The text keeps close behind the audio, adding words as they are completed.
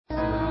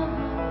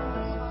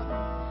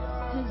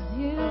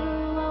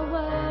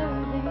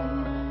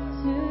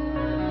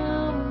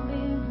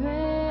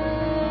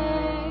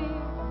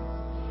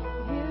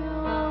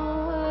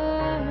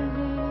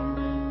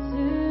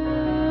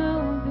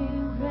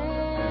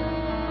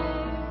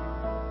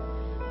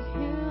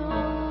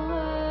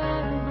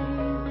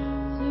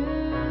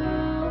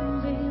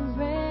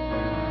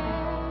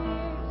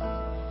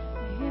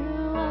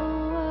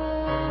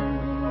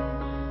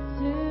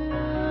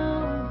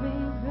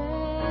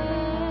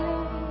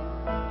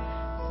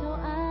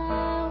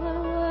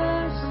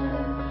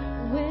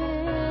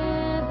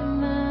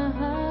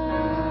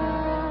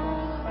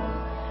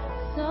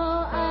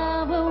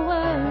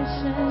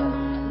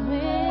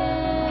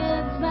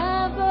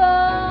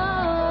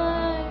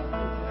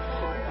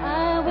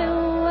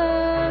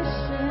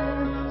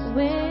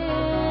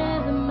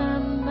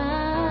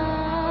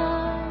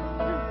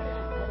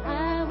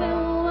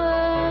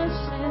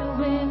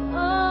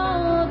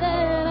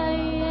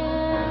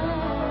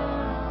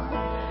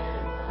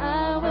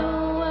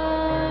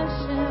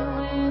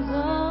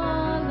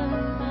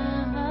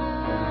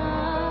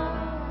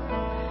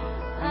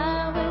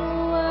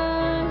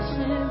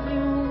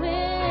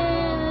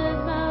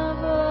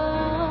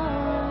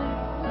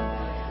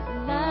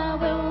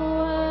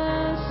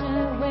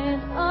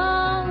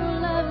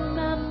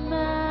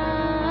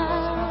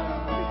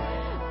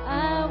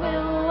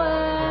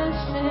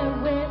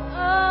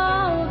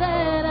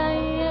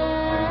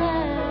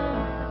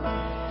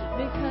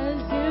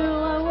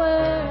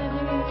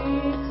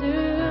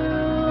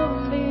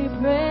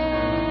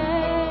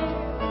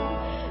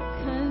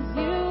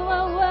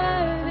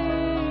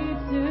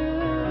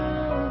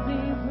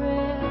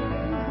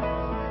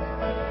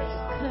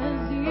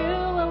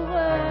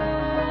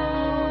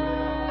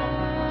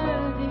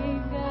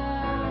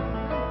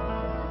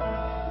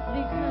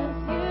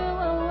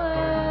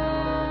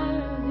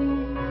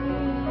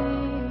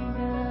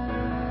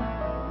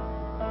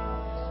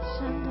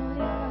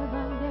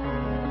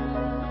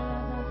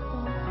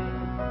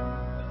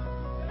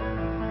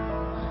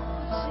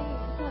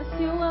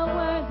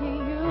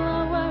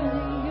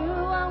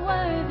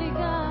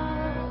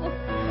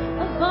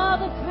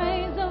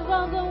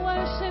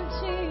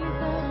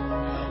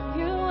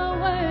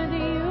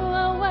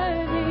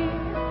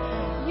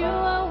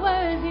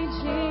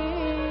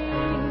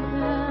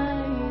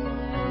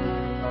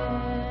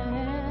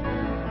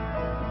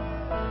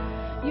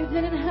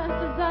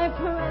die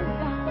for us,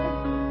 God.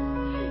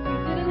 You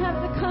didn't have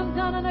to come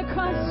down on a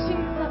cross,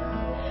 Jesus.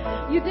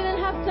 You didn't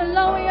have to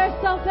lower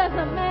yourself as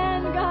a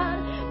man, God.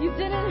 You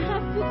didn't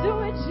have to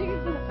do it,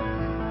 Jesus.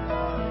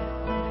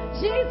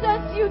 Jesus,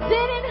 you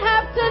didn't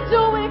have to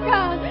do it,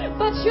 God,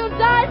 but you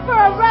died for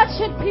a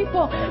wretched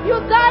people. You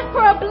died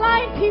for a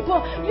blind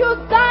people. You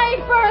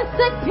died for a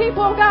sick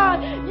people,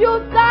 God.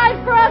 You died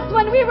for us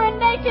when we were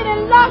naked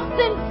and lost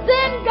in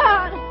sin,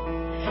 God.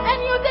 And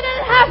you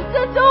didn't have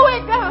to do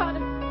it, God.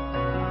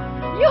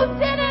 You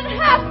didn't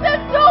have to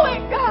do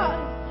it,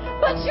 God.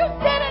 But you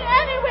did it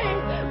anyway,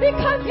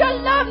 because your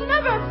love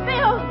never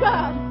fails,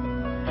 God.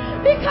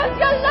 Because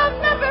your love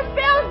never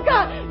fails,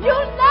 God. You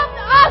loved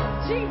us,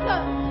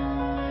 Jesus.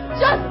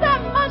 Just that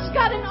much,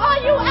 God, and all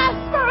you ask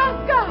for us,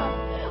 God.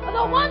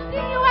 The one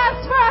thing you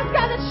ask for us,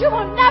 God, that you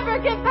will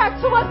never give back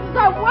to us is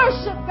our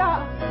worship,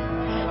 God.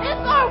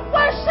 It's our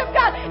worship,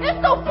 God. It's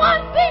the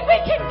one thing we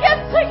can give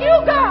to you,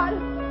 God.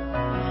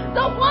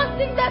 The one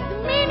thing that's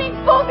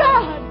meaningful,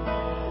 God.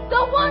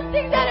 The one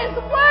thing that is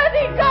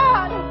worthy,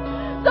 God.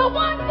 The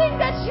one thing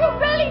that you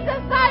really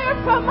desire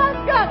from us,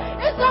 God,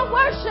 is our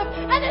worship.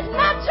 And it's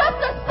not just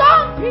a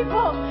song,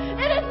 people.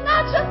 It is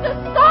not just a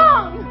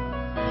song.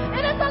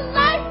 It is a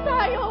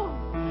lifestyle.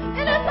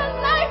 It is a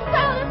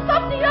lifestyle. It's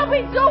something that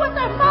we do with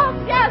our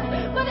mouths, yes,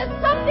 but it's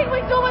something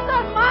we do with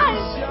our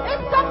minds.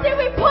 It's something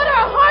we put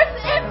our hearts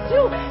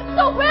into.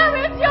 So where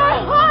is your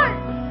heart?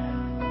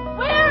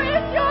 Where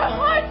is your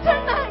heart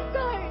tonight,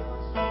 guys?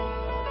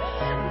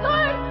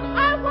 Lord,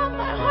 I want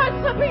my heart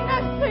to be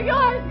next to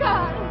yours,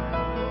 God.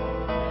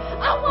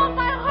 I want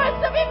my heart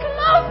to be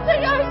close to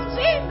yours,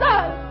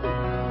 Jesus.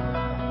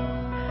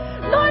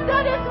 Lord,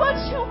 that is what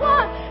you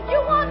want. You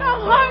want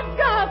our heart,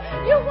 God.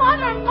 You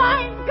want our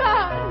mind,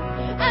 God.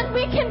 And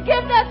we can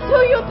give that to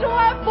you through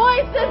our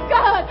voices,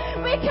 God.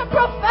 We can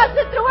profess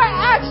it through our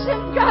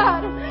actions,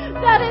 God.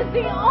 That is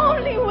the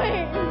only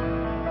way.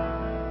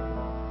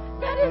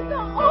 That is the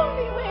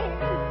only way.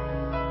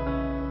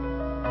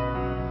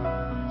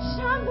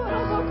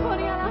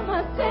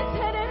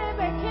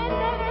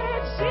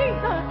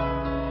 Jesus.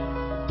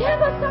 Give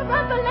us a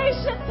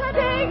revelation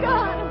today,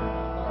 God.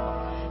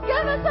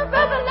 Give us a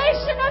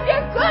revelation of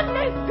your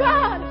goodness,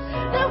 God,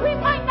 that we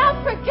might not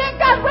forget,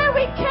 God, where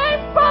we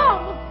came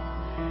from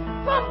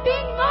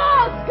being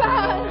lost,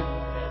 God,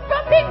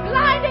 from being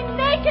blind and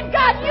naked,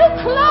 God. You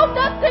clothed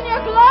us in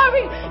your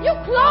glory. You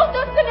clothed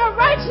us in your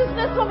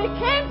righteousness when we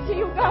came to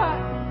you, God.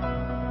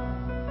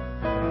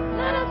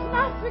 Let us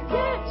not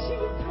forget,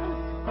 Jesus.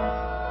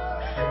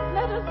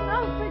 Let us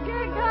not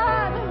forget,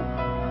 God.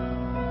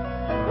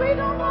 We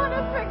don't want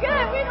to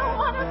forget. We don't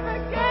want to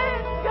forget,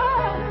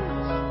 God.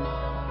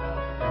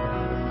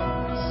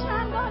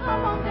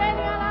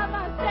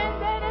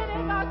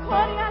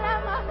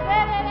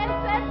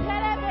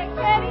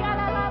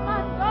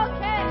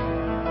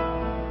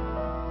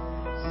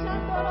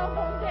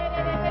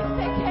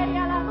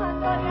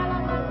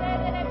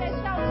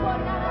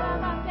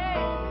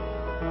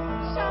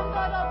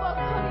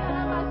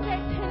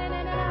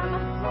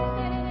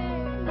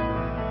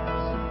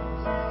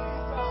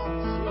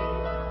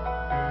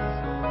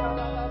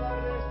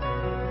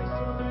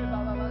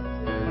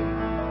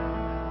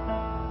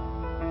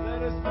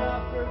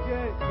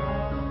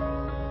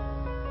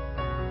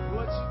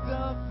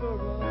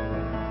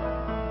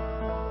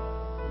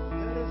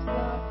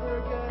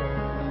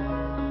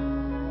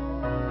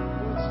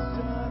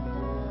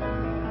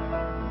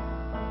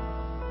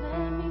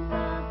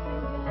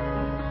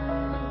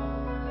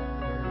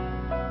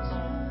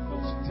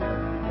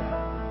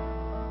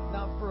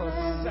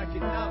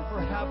 Not for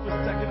half a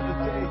second of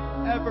the day,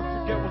 ever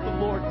forget what the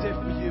Lord did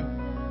for you.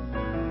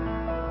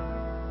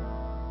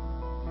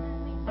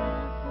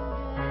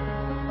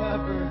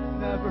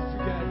 Never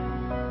forget.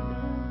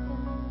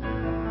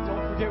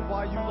 Don't forget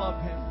why you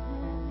love Him.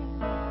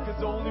 Because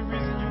the only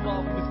reason you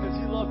love Him is because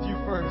He loved you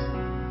first.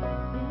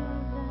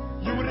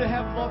 You wouldn't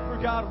have love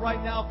for God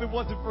right now if it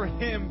wasn't for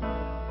Him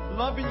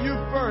loving you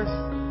first.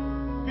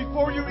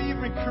 Before you were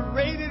even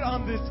created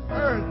on this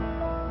earth,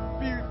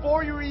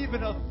 before you were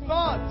even a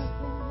thought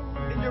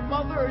in your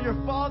mother or your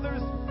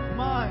father's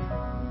mind,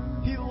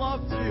 He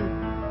loved you.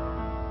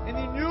 And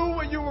He knew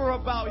what you were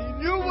about. He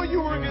knew what you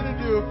were going to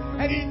do.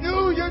 And He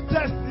knew your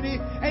destiny.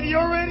 And He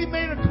already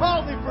made a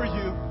calling for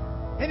you.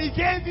 And He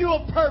gave you a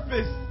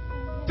purpose.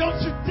 Don't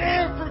you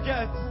dare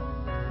forget.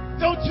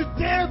 Don't you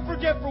dare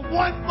forget for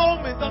one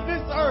moment on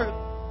this earth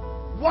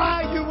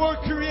why you were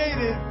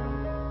created.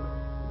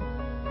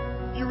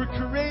 You were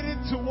created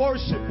to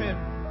worship Him.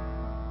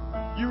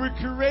 You were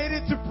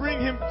created to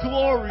bring Him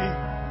glory.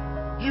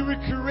 You were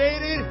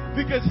created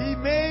because He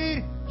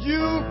made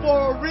you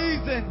for a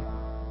reason.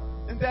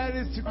 And that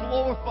is to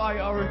glorify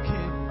our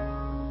King.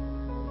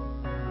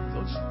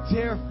 Don't you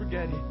dare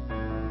forget it.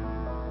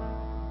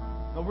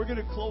 Now we're going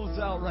to close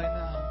out right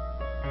now.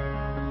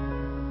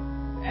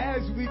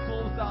 As we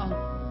close out,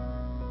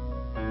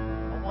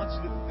 I want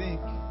you to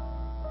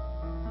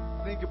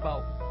think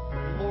about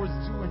what the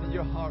Lord's doing in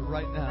your heart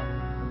right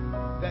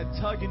now. That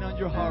tugging on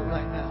your heart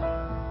right now.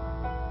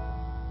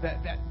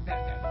 That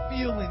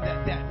feeling,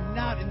 that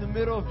knot in the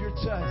middle of your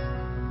chest?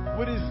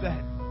 What is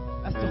that?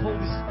 That's the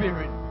Holy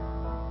Spirit.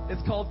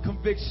 It's called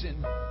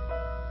conviction.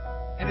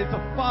 And it's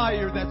a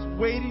fire that's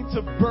waiting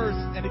to burst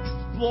and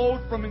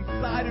explode from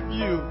inside of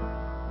you.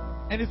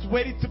 And it's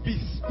waiting to be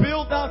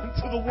spilled out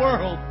into the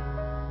world.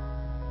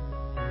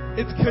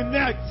 It's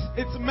connect,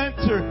 it's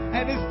mentor,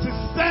 and it's to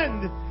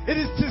send. It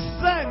is to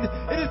send.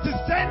 It is to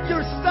send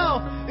yourself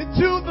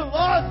into the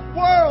lost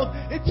world,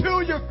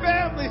 into your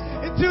family,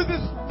 into this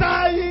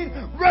dying,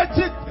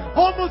 wretched,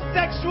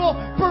 homosexual,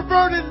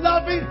 perverted,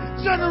 loving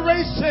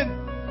generation.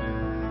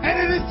 And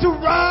it is to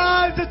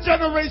rise a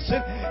generation.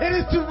 It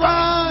is to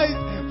rise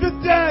the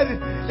dead.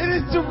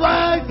 It is to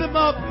rise them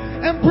up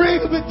and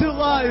bring them into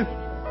life.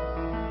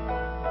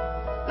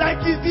 Like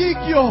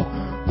Ezekiel,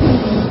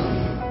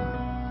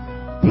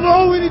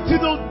 blowing into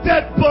those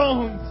dead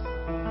bones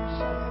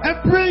and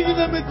bringing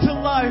them into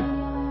life,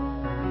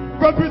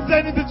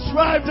 representing the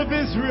tribes of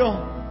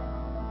Israel.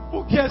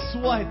 Well, guess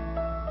what?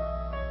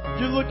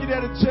 You're looking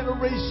at a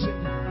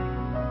generation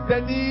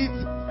that needs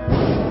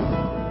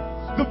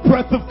the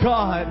breath of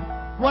God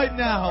right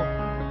now.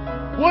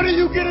 What are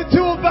you going to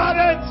do about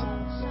it?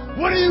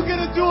 What are you going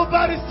to do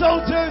about it,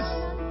 soldiers?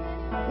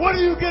 What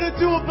are you going to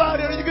do about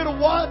it? Are you going to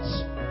watch?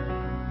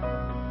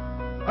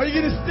 Are you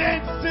going to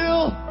stand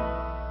still?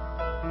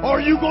 Or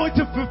are you going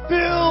to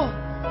fulfill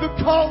the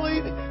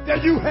calling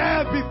that you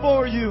have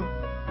before you?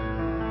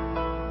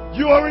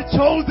 You are a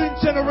chosen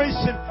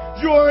generation.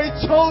 You are a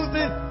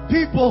chosen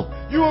people.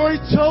 You are a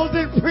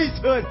chosen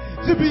priesthood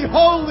to be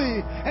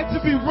holy and to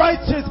be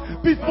righteous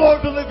before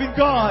the living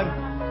God.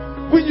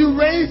 When you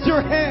raise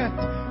your hand,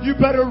 you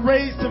better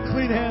raise some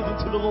clean hands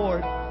unto the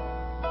Lord.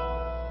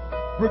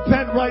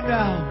 Repent right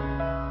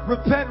now.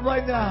 Repent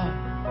right now.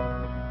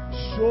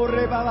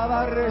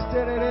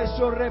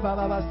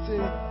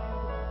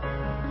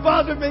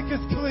 Father, make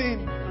us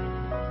clean.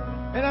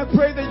 And I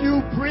pray that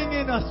you bring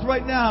in us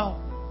right now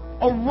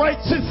a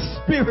righteous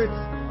spirit.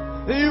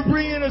 That you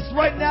bring in us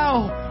right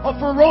now a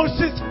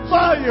ferocious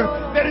fire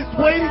that is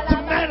waiting to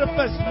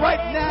manifest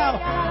right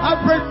now. I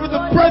pray for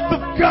the breath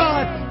of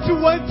God to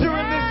enter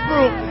in this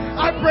room.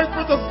 I pray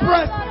for the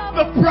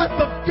breath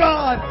of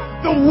God,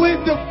 the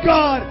wind of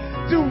God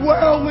to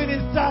whirlwind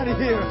inside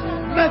of here.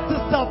 Mess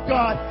us up,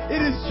 God.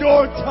 It is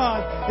your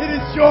time. It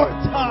is your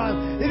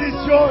time. It is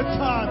your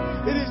time.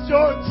 It is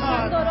your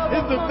time.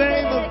 In the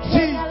name of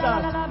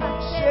Jesus.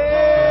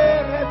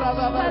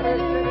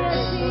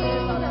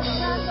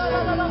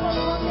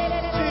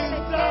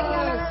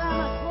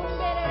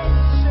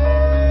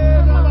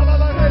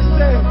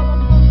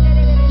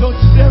 Don't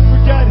you dare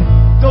forget it.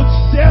 Don't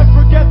you dare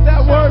forget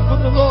that word from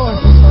the Lord.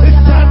 It's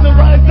time to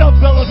rise up,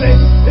 Elevate.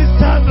 It's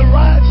time to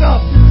rise up.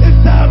 It's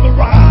time to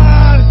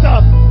rise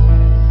up.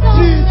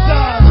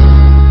 Jesus.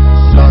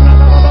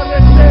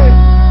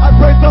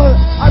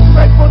 I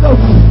pray for the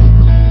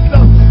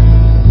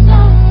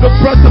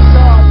breath of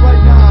God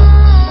right now.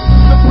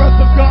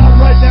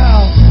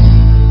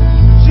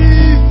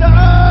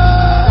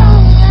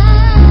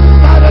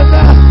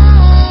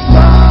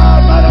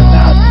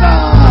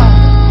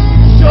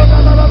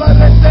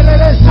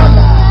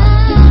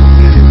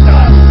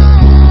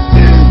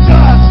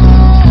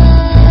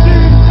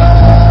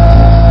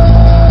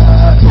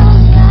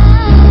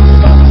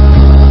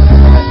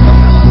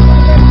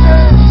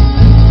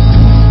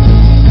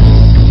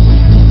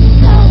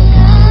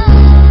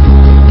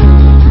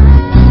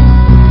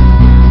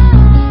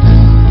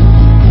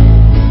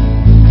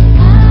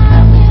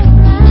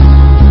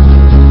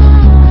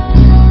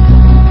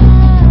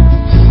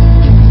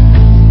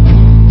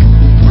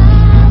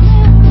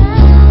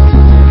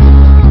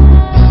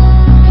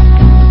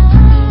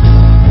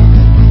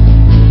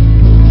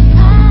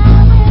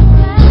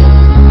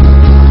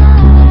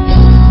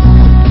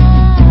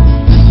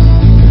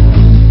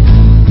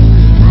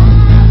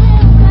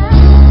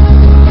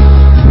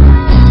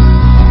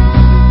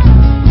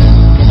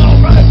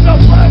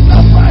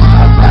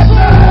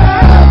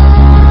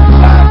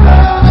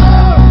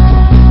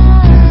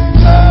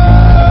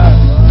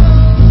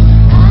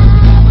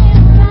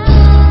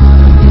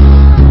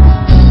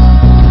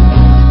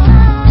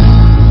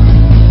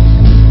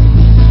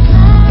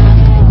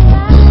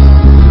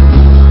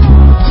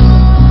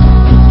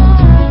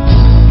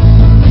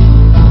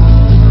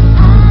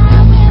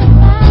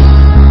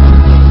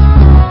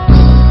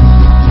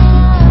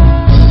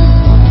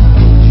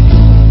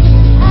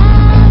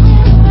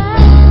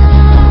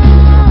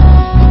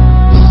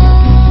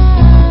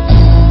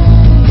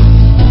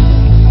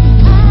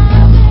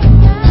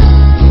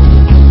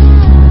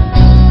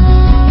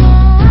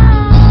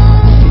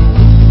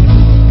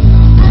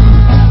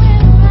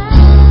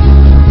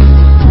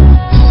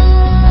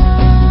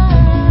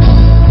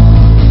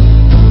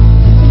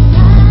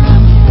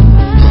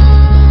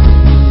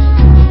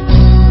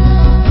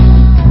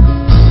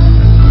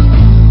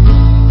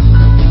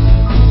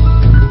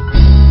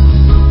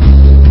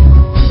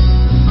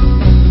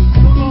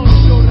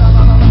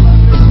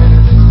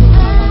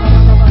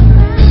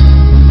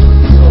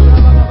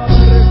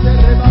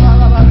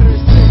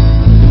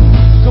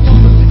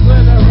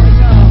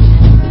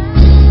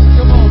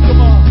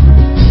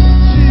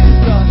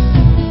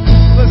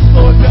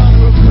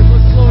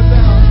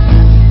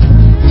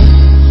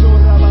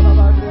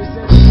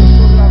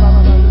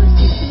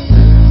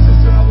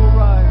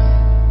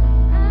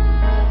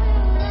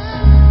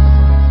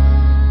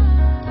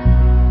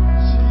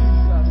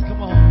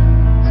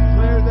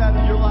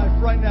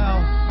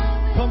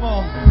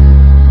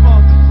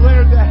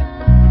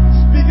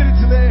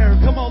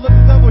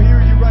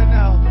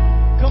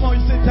 on,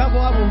 you say, devil,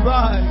 I will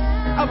rise.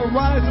 I will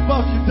rise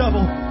above you,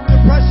 devil.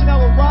 Depression, I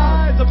will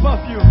rise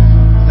above you.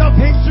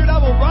 Self-hatred, I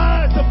will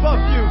rise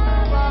above you.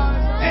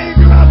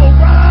 Anger, I will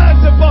rise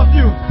above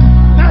you.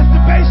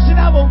 Masturbation,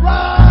 I will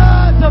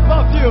rise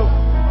above you.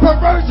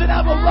 Perversion,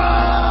 I will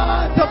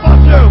rise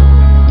above you.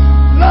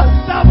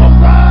 Lust, I will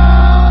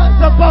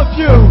rise above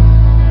you.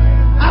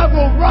 I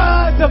will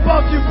rise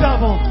above you,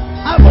 devil.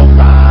 I will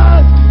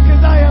rise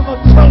because I am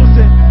a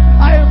chosen.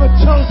 I am a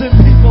chosen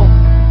people.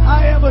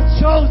 I am a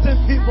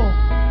chosen people.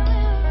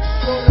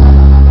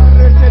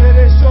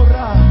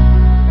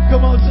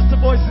 Come on, sister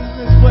voices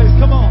in this place.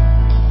 Come on.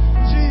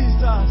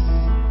 Jesus.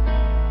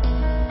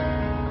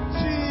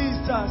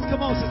 Jesus.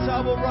 Come on, sister,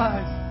 I will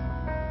rise.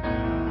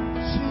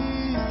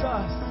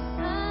 Jesus.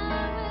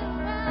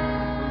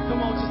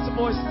 Come on, sister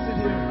voices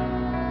in here.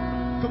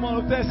 Come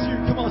on, if that's you,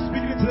 come on,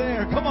 speak it into the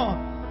air. Come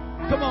on.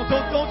 Come on,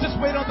 don't just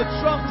wait on the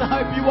Trump to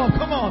hype you up.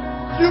 Come on,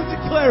 you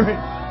declare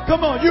it.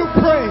 Come on, you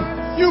pray.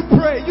 You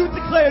pray. You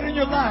declare it in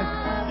your life.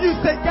 You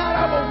say, God,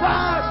 I will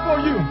rise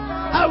for you.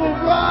 I will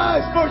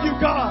rise for you,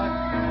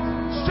 God.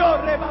 Come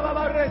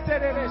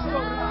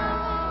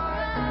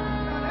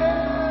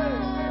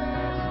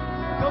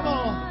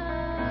on.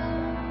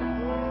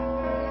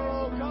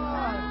 Oh,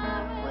 God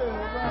will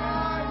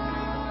rise.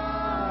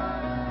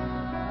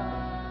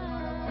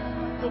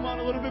 Come on,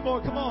 a little bit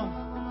more. Come on.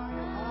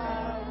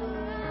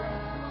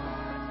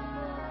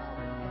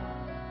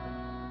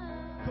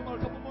 Come on,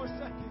 a couple more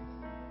seconds.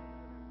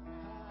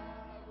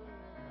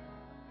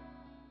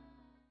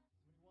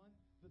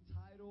 The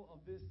title of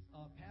this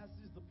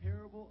passage is the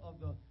parable of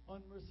the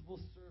unmerciful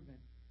servant.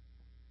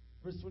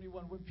 Verse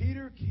 21, when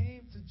Peter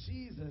came to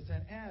Jesus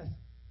and asked,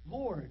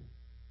 Lord,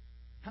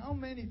 how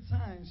many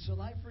times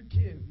shall I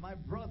forgive my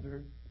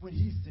brother when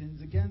he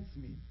sins against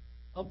me?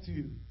 Up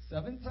to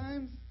 7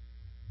 times?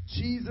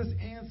 Jesus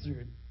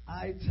answered,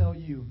 I tell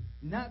you,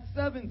 not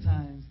 7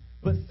 times,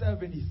 but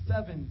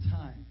 77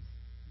 times.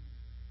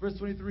 Verse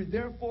 23,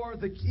 therefore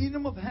the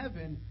kingdom of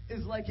heaven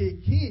is like a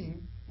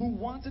king who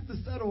wanted to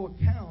settle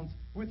accounts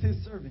with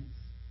his servants.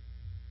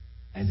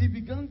 As he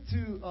began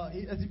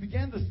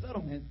the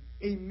settlement,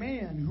 a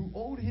man who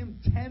owed him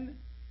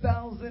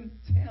 10,000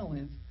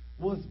 talents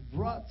was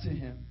brought to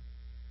him.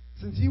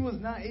 Since he was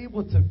not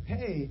able to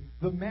pay,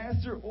 the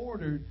master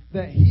ordered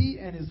that he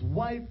and his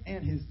wife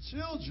and his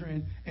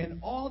children and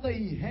all that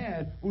he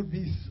had would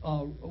be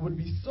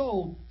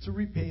sold to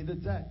repay the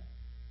debt.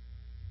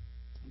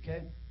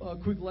 Okay, a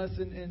quick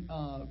lesson. And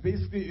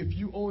basically, if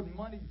you owed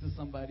money to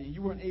somebody and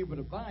you weren't able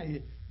to buy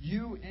it,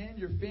 you and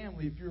your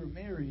family, if you were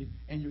married,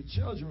 and your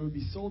children would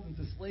be sold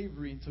into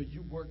slavery until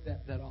you worked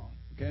that debt off.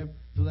 Okay,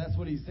 so that's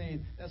what he's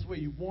saying. That's what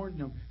he warned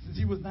them. Since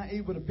he was not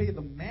able to pay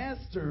the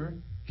master,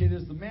 okay,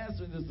 there's the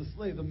master and there's the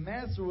slave. The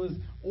master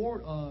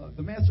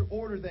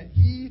ordered that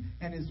he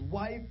and his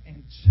wife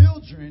and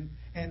children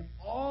and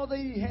all that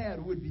he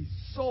had would be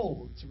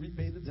sold to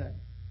repay the debt.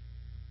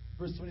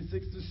 Verse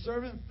 26, the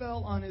servant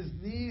fell on his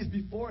knees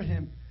before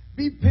him.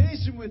 Be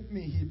patient with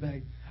me, he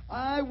begged.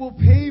 I will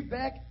pay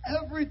back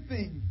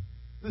everything.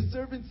 The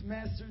servant's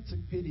master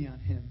took pity on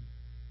him,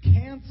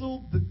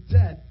 canceled the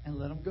debt, and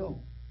let him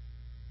go.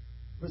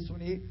 Verse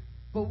 28,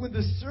 but when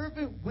the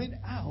servant went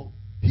out,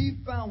 he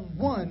found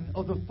one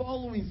of the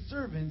following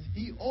servants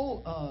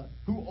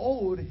who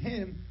owed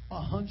him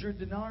 100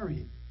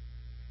 denarii.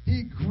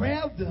 He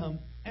grabbed him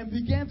and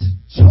began to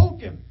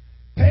choke him.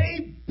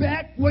 Pay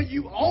back what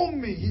you owe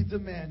me, he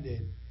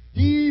demanded.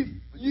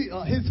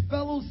 His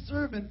fellow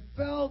servant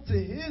fell to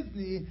his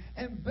knee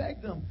and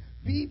begged him,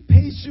 be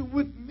patient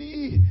with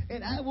me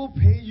and I will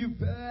pay you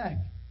back.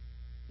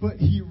 But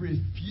he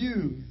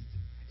refused.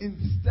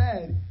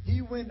 Instead,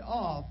 he went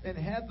off and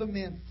had the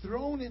man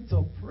thrown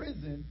into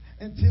prison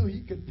until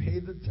he could pay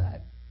the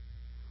debt.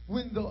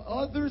 When the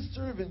other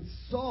servants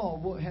saw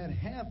what had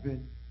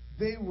happened,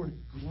 they were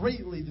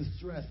greatly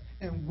distressed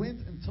and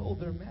went and told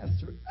their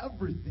master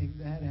everything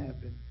that had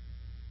happened.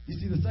 You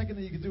see, the second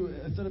thing you could do,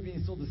 instead of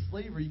being sold to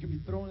slavery, you could be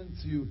thrown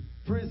into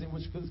prison,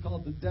 which was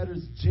called the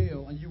debtor's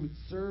jail, and you would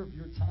serve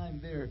your time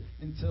there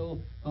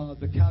until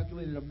the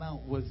calculated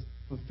amount was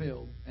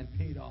fulfilled and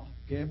paid off.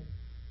 Okay?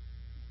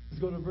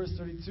 Let's go to verse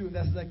 32, and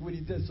that's exactly what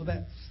he did. So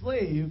that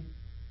slave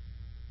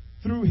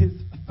threw his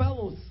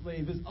fellow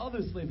slave, his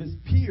other slave, his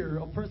peer,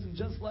 a person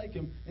just like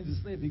him, into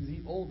slavery because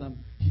he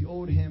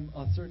owed him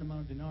a certain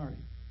amount of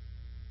denarii.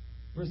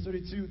 Verse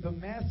 32, the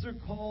master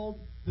called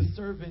the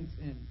servants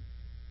in.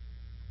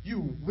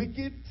 You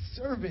wicked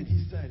servant,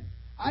 he said,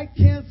 I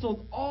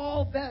canceled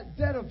all that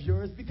debt of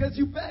yours because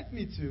you begged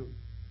me to.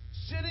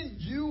 Shouldn't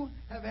you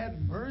have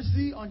had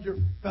mercy on your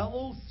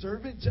fellow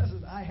servant just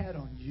as I had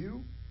on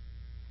you?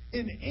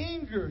 In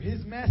anger,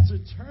 his master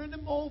turned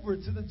him over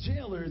to the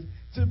jailers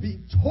to be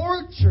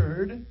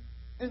tortured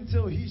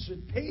until he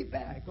should pay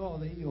back all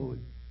that he owed.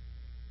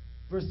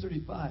 Verse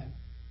 35.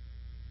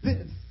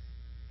 This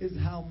is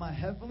how my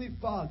heavenly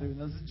Father,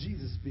 and this is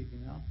Jesus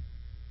speaking now,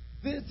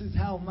 this is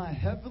how my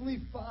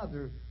heavenly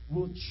Father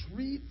will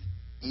treat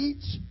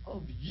each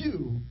of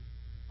you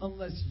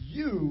unless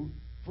you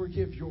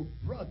forgive your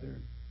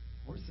brother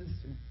or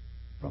sister.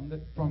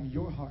 from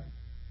your heart.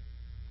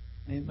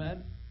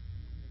 Amen.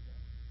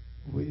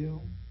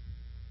 Will.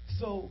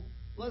 So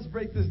let's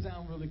break this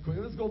down really quick.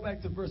 Let's go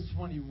back to verse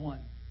 21.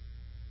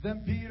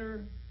 Then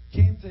Peter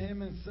came to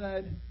him and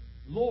said,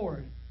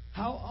 Lord,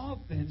 how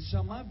often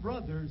shall my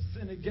brother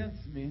sin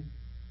against me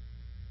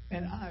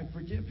and I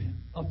forgive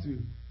him? Up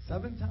to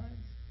 7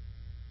 times?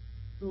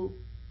 So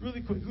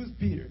really quick, who's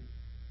Peter?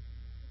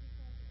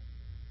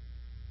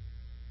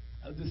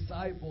 A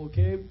disciple,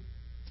 okay?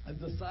 A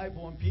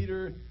disciple. And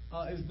Peter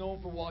is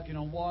known for walking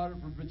on water,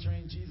 for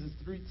betraying Jesus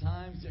 3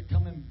 times, yet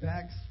coming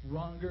back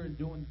stronger and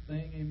doing the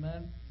thing.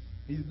 Amen.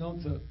 He's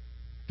known to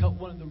cut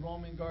one of the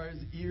Roman guards'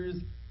 ears,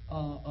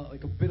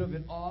 like a bit of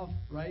it off,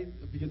 right?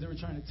 Because they were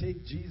trying to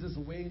take Jesus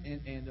away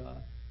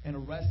and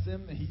arrest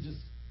him. And he just,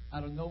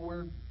 out of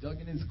nowhere, dug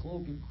in his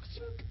cloak and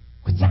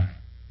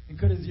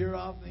cut his ear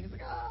off. And he's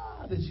like,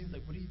 ah! Then she's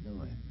like, what are you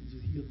doing? And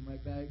just healed him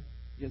right back.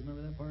 You guys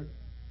remember that part?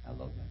 I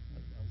love that.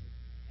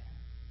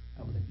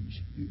 I was like, you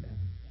should do that.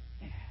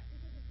 Yeah.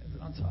 That's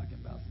what I'm talking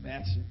about, some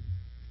action.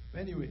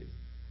 But anyways,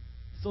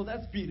 so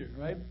that's Peter,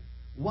 right?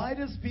 Why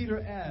does Peter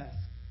ask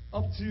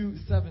up to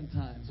 7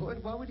 times?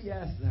 Why would he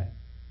ask that?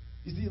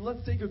 You see,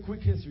 let's take a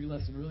quick history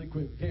lesson really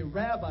quick. Okay,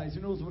 rabbis,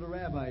 who knows what a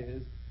rabbi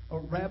is?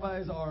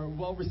 Rabbis are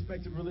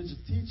well-respected religious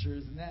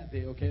teachers in that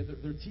day, okay?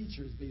 They're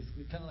teachers,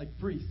 basically, kind of like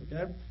priests,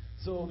 okay?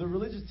 So they're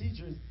religious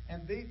teachers,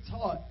 and they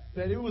taught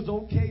that it was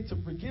okay to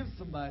forgive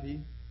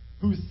somebody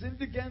who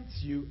sinned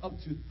against you up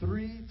to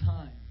 3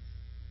 times.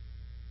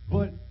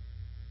 But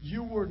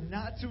you were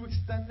not to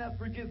extend that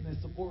forgiveness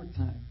a 4th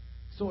time.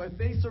 So if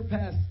they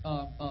surpass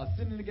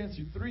sinning against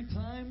you 3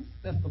 times,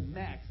 that's the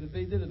max. If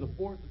they did it the 4th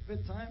or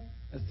 5th time,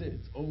 that's it.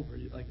 It's over.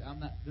 Like,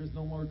 there's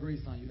no more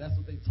grace on you. That's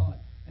what they taught.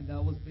 And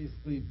that was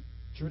basically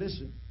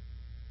tradition.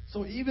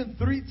 So even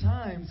 3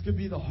 times could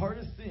be the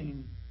hardest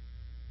thing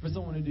for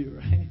someone to do,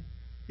 right?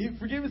 Even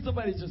forgiving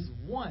somebody just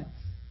once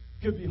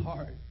could be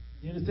hard.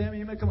 You understand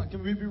me? Come on,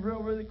 can we be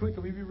real really quick?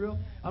 Can we be real?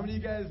 How many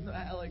of you guys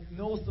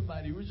know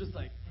somebody who's just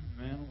like,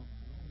 man, I don't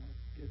want to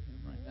forgive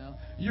him right now?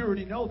 You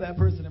already know that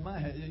person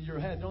in your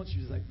head, don't you?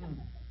 Just like,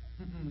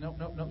 nope,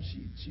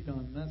 she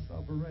done messed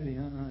up already.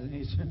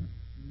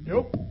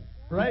 Nope.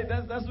 Right?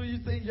 That's what you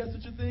think. That's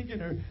what you're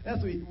thinking, or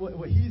that's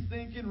what he's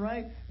thinking,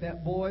 right?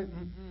 That boy,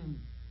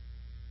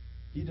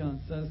 he done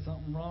said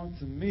something wrong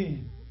to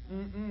me.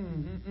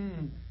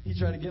 He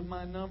tried to get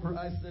my number.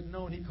 I said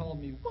no, and he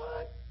called me.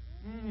 What?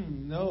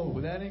 No,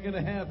 that ain't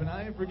gonna happen.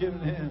 I ain't forgiving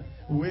him.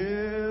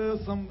 Will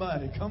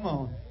somebody? Come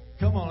on.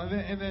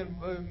 And then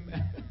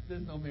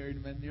there's no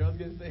married men here. I was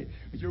gonna say,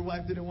 but your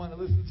wife didn't want to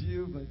listen to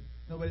you, but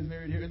nobody's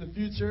married here. In the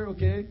future,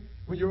 okay,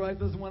 when your wife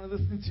doesn't want to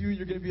listen to you,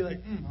 you're gonna be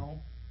like,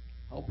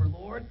 help her,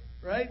 Lord,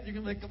 right? You're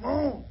gonna be like, come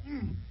on,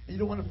 and you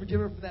don't want to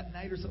forgive her for that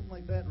night or something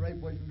like that, right?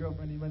 Boyfriend,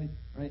 girlfriend, anybody,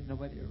 right?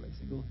 Nobody, everybody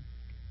single.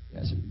 Yeah,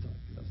 I should be talking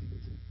because I'm single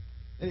too.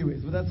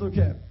 Anyways, but that's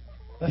okay.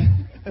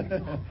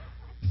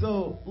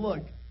 So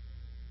look.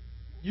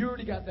 You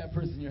already got that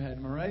person in your head,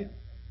 am I right?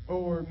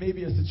 Or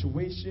maybe a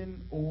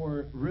situation,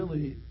 or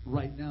really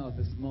right now at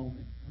this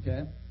moment,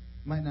 okay?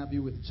 Might not be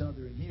with each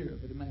other in here,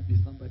 but it might be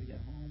somebody at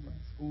home or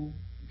at school,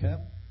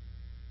 okay?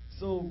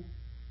 So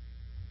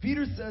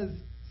Peter says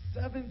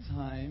 7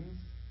 times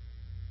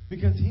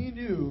because he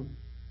knew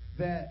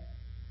that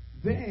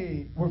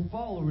they were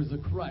followers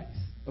of Christ.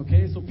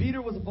 Okay, so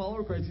Peter was a follower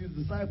of Christ. He was a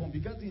disciple. And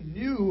because he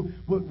knew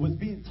what was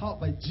being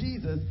taught by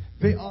Jesus,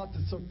 they ought to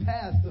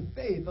surpass the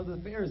faith of the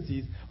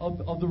Pharisees,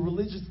 of the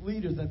religious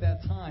leaders at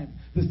that time,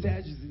 the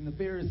Sadducees and the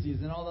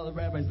Pharisees and all the other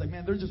rabbis. Like,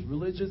 man, they're just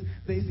religious.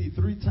 They say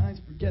 3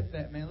 times. Forget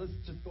that, man. Let's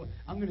just go.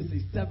 I'm going to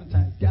say 7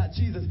 times. God,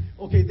 Jesus.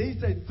 Okay, they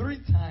said 3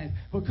 times,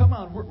 but come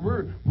on,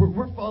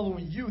 we're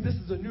following you. This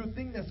is a new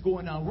thing that's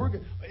going on.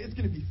 It's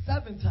going to be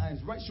 7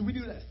 times, right? Should we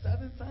do that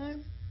 7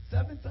 times?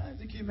 7 times?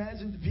 And can you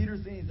imagine Peter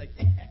saying, he's like,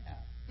 yeah.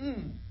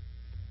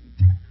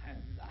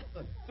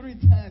 3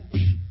 times,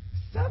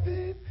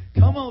 7.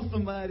 Come on,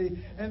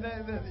 somebody. And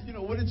then,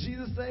 what did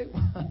Jesus say?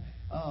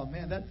 Oh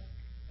man,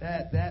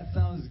 that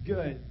sounds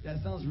good.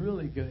 That sounds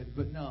really good.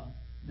 But no,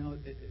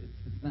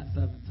 it's not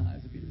 7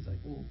 times. And Peter's like,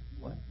 well,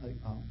 what? Like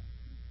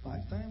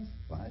 5 times?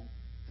 5?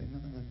 Say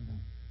no.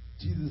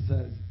 Jesus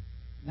says,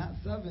 not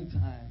 7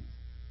 times,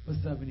 but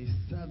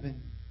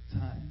 77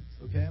 times.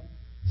 Okay.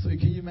 So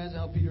can you imagine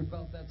how Peter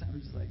felt that time? He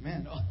was just like,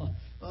 man,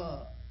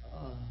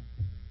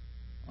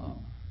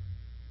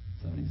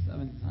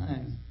 77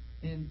 times.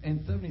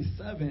 And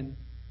 77,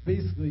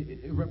 basically,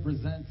 it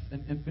represents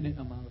an infinite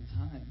amount of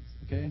times,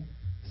 okay?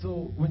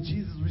 So when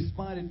Jesus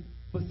responded,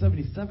 but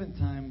 77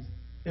 times,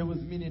 it was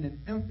meaning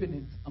an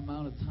infinite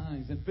amount of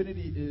times.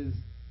 Infinity is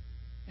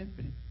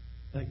infinite.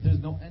 Like, there's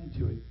no end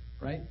to it,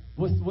 right?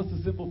 What's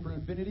the symbol for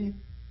infinity?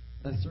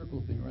 That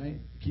circle thing, right?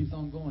 It keeps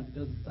on going. It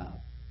doesn't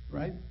stop,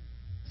 right?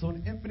 So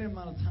an infinite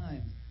amount of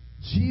times.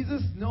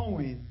 Jesus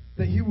knowing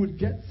that he would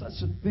get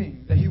such a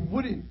thing, that he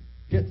wouldn't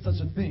get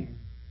such a thing.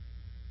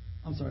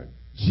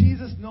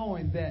 Jesus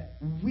knowing that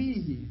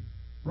we,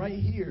 right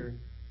here,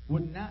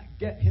 would not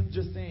get him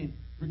just saying,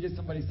 forgive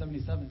somebody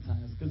 77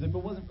 times. Because if it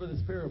wasn't for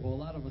this parable, a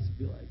lot of us would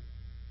be like,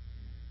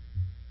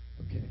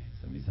 okay,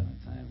 77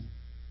 times.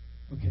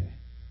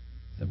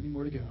 70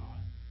 more to go.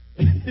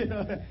 You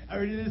know, I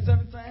already did it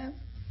 7 times,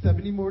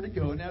 70 more to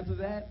go. And after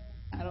that,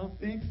 I don't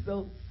think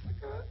so.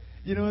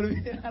 You know what I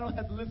mean? I don't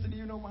have to listen to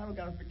you no more. I don't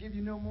got to forgive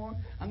you no more.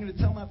 I'm going to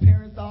tell my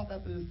parents off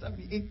after the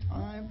 78th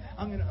time.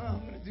 I'm going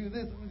to do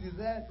this, I'm going to do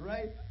that,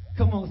 right?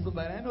 Come on,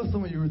 somebody. I know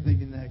some of you were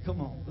thinking that. Come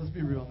on, let's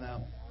be real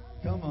now.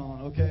 Come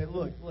on, okay?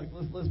 Look,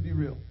 let's be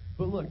real.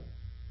 But look,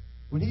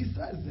 when he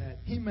says that,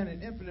 he meant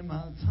an infinite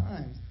amount of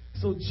times.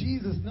 So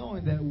Jesus,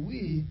 knowing that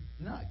we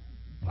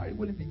probably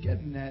wouldn't be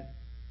getting that,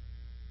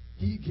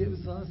 he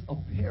gives us a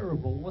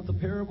parable. What's a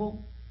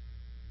parable?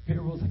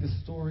 Parable is like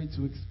a story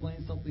to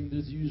explain something.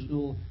 There's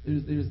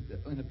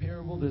in a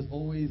parable, there's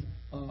always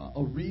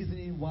a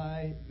reasoning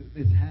why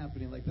it's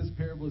happening. Like this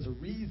parable is a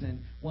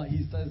reason why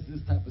he says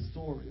this type of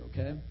story,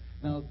 okay?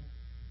 Now,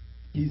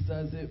 he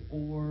says it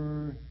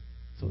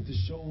to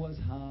show us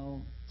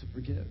how to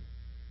forgive.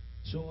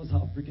 Show us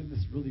how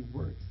forgiveness really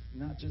works,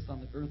 not just on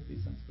the earthly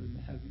sense, but in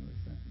the heavenly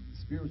sense, in the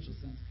spiritual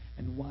sense,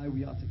 and why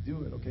we ought to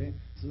do it, okay?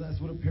 So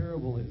that's what a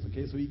parable is,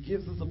 okay? So he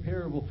gives us a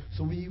parable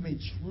so we may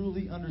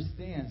truly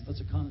understand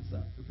such a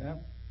concept, okay?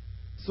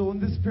 So in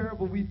this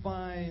parable, we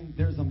find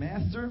there's a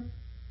master.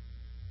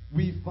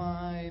 We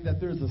find that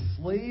there's a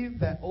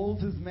slave that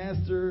owes his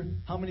master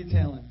how many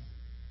talents?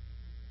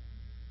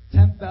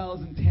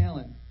 10,000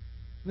 talents.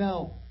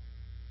 Now,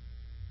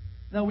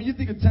 when you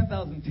think of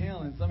 10,000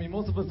 talents, I mean,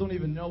 most of us don't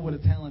even know what a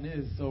talent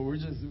is. So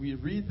we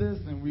read this,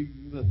 and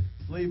the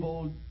slave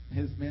owed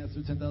his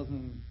master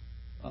 10,000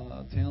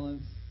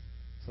 talents.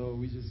 So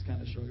we just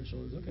kind of shrug our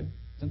shoulders. Okay,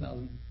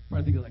 10,000.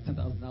 Probably think of like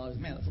 $10,000.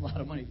 Man, that's a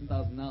lot of money.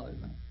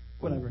 $10,000.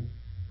 Whatever,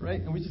 right?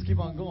 And we just keep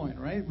on going,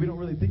 right? We don't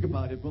really think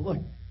about it. But look,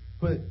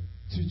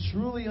 to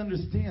truly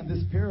understand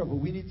this parable,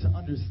 we need to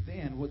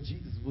understand what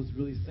Jesus was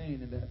really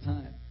saying in that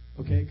time.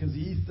 Okay, because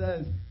he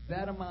says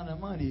that amount of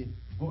money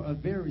for a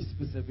very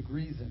specific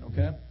reason,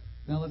 okay?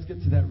 Now let's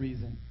get to that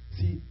reason.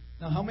 See,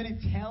 now how many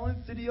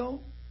talents did he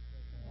owe?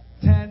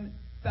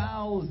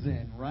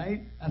 10,000,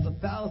 right? That's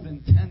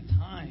 1,000 10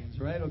 times,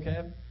 right?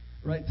 Okay?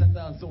 Right,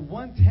 10,000. So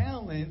 1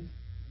 talent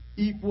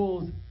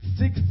equals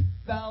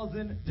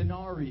 6,000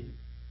 denarii,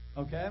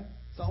 okay?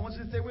 So I want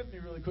you to stay with me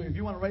really quick. If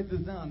you want to write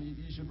this down,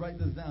 you should write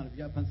this down if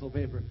you got pencil and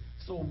paper.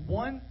 So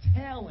 1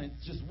 talent,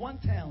 just 1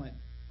 talent,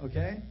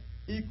 okay,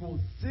 equals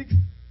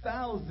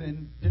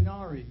 6,000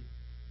 denarii.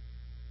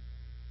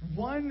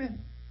 1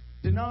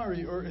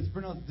 denarii, or it's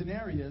pronounced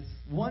denarius,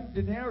 1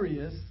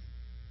 denarius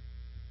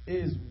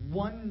is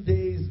 1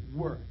 day's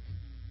work.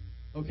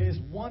 Okay, it's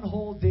 1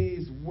 whole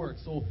day's work.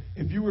 So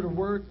if you were to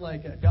work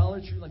like at Dollar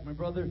Tree, like my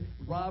brother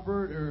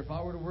Robert, or if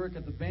I were to work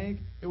at the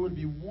bank, it would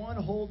be 1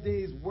 whole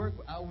day's work.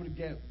 I would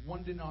get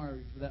 1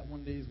 denarii for that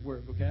 1 day's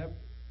work, okay?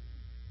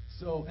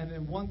 So, and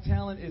then 1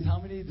 talent is how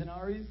many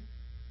denarii?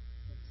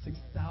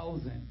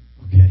 6,000,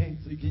 okay?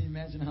 So you can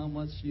imagine how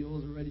much he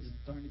owes already, just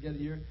starting to get it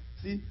here.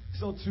 See,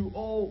 so to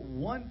owe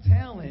 1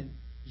 talent,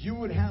 you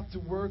would have to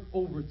work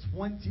over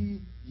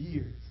 20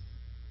 years.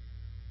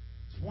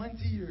 20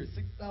 years,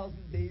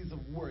 6,000 days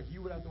of work.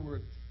 You would have to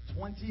work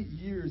 20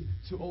 years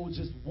to owe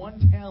just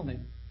 1 talent.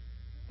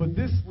 But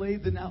this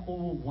slave did not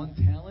owe 1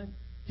 talent.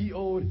 He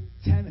owed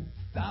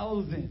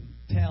 10,000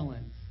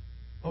 talents.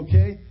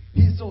 Okay?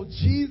 So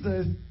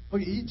Jesus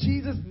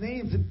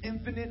names an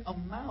infinite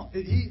amount.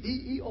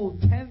 He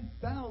owed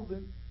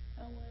 10,000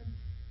 talents.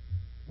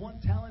 1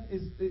 talent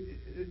is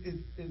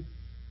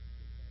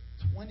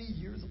 20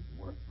 years of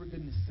work, for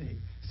goodness sake.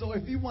 So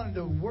if he wanted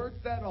to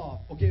work that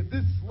off, okay, if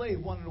this slave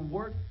wanted to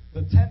work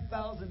the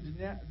 10,000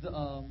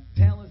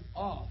 talents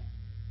off,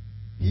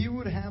 he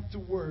would have to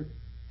work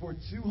for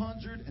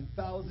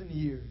 200,000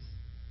 years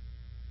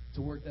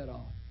to work that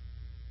off.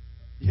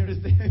 You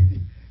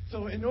understand?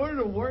 So in order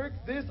to work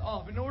this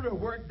off, in order to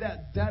work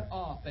that debt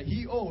off that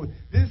he owed,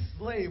 this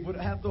slave would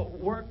have to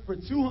work for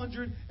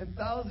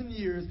 200,000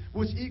 years,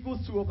 which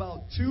equals to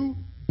about $2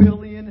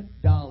 billion.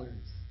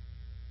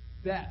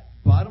 That,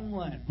 bottom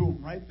line,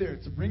 boom, right there.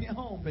 To bring it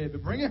home, baby,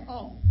 bring it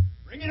home.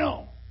 Bring it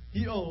home.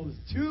 He owes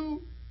 $2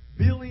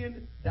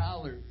 billion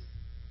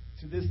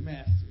to this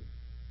master.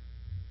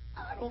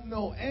 I don't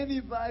know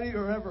anybody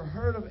or ever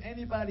heard of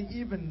anybody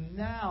even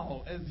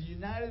now, as the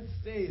United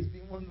States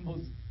being one of the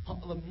most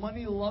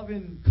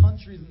money-loving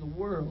countries in the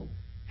world,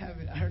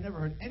 I've never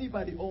heard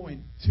anybody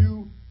owing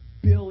 $2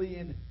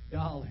 billion.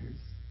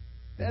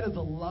 That is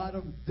a lot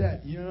of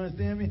debt. You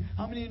understand me?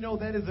 How many of you know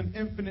that is an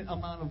infinite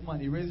amount of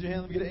money? Raise your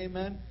hand. Let me get an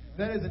amen.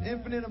 That is an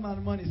infinite amount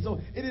of money.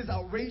 So it is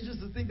outrageous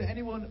to think that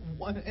any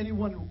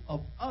one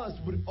of us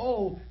would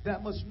owe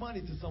that much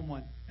money to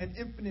someone. An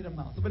infinite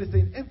amount. Somebody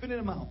say an infinite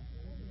amount.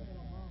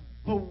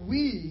 But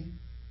we,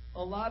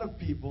 a lot of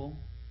people,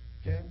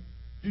 okay,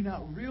 do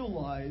not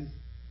realize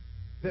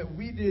that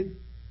we did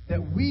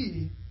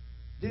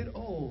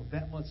owe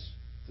that much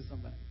to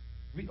somebody.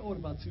 We owed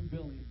about $2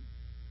 billion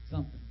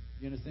something.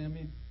 You understand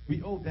me?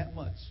 We owe that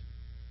much.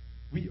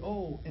 We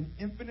owe an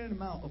infinite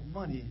amount of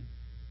money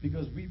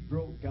because we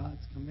broke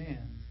God's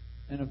commands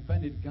and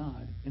offended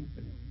God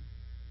infinitely.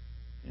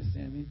 You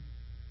understand me?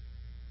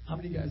 How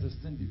many of you guys have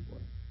sinned before?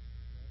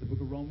 The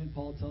book of Romans,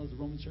 Paul tells the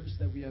Roman church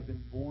that we have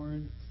been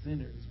born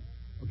sinners.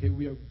 Okay,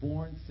 we are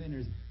born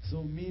sinners.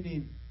 So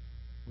meaning,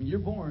 when you're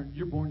born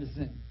to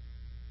sin.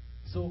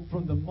 So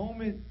from the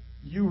moment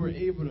you were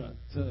able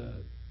to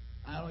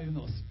I don't even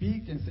know,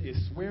 speak and say a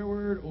swear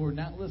word or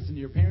not listen to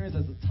your parents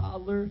as a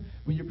toddler,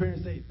 when your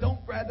parents say,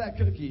 don't grab that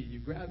cookie, you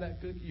grab that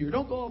cookie, or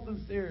don't go up the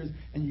stairs,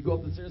 and you go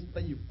up the stairs, but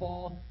then you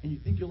fall, and you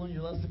think you'll learn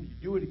your lesson, but you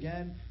do it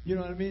again. You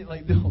know what I mean?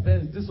 Like, no,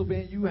 that is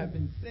disobeying. You have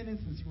been sinning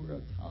since you were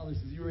a toddler,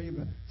 since you were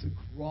able to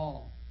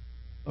crawl.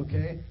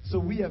 Okay? So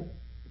we have,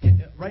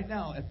 right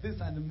now, at this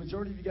time, the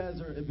majority of you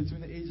guys are between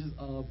the ages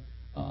of,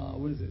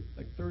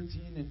 like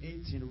 13 and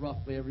 18,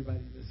 roughly, everybody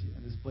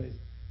in this place.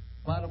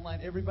 Bottom line,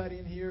 everybody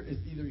in here is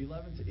either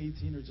 11 to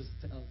 18 or just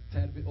a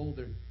tad bit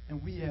older.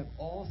 And we have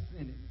all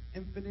sinned an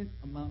infinite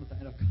amount of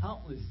time, a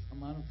countless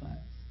amount of times.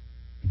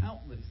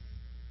 Countless.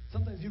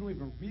 Sometimes you don't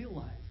even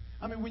realize.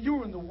 I mean, when you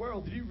were in the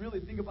world, did you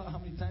really think about how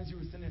many times you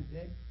were sinning a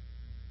day?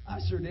 I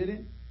sure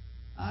didn't.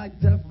 I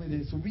definitely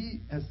did. So we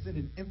have sinned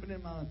an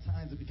infinite amount of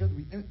times. And because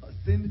we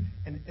sinned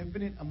an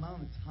infinite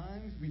amount of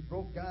times, we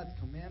broke God's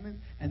commandments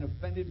and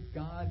offended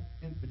God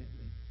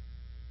infinitely.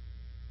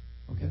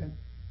 Okay?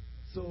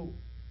 So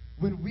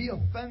when we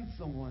offend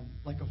someone,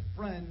 like a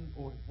friend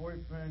or a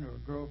boyfriend or a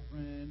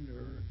girlfriend,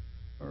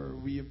 or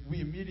we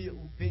immediately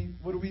think,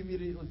 what do we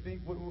immediately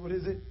think? What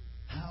is it?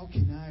 How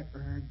can I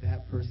earn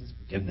that person's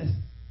forgiveness?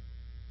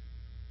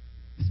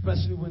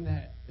 Especially when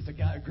it's a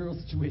guy-girl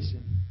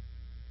situation.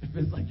 If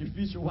it's like your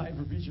future wife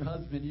or future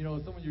husband, you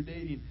know, someone you're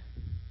dating.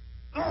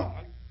 Oh,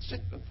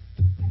 shit.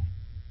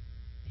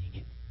 Dang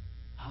it.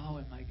 How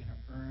am I going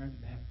to earn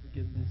that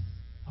forgiveness?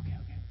 Okay.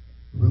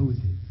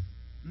 Roses.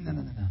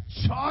 No.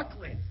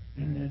 Chocolate.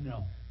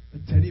 No.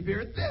 A teddy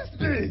bear this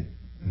big.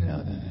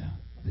 No.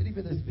 Teddy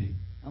bear this big.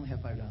 I only have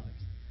 $5.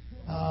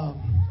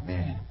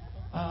 Man.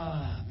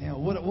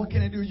 What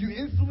can I do? You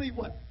instantly,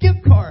 what?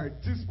 Gift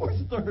card to Sports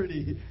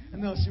Authority.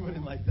 No, she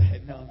wouldn't like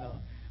that. No.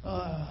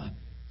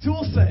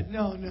 Tool set.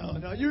 No.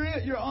 You're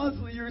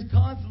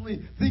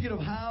constantly thinking of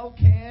how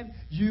can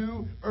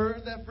you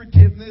earn that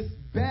forgiveness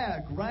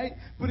back, right?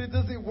 But it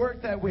doesn't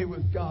work that way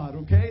with God,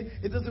 okay?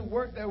 It doesn't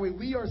work that way.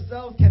 We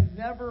ourselves can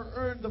never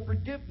earn the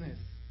forgiveness.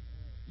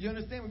 You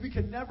understand? We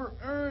can never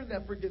earn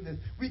that forgiveness.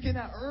 We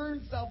cannot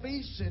earn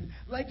salvation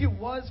like it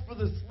was for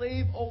the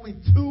slave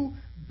owing $2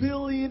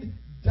 billion.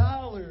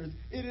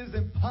 It is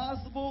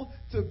impossible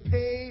to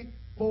pay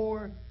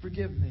for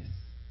forgiveness.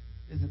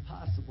 It's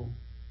impossible.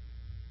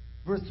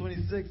 Verse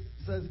 26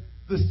 says,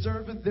 the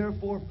servant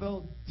therefore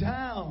fell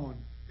down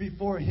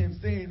before him,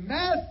 saying,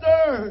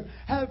 Master,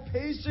 have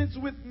patience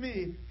with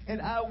me,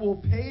 and I will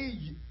pay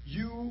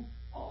you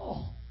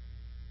all.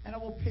 And I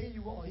will pay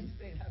you all. He's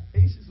saying, have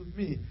patience with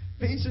me.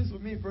 Patience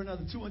with me for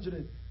another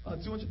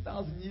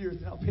 200,000 years,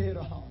 and I'll pay it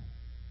all.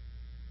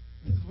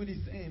 This is what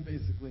he's saying,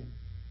 basically.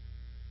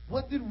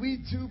 What did we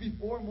do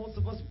before most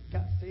of us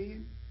got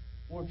saved?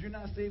 Or if you're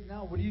not saved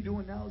now, what are you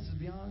doing now? Let's just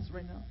be honest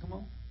right now. Come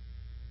on.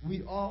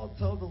 We all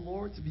tell the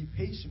Lord to be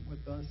patient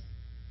with us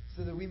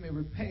so that we may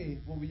repay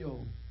what we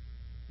owe.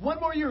 One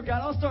more year,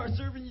 God, I'll start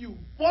serving you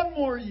one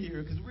more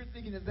year. Because we're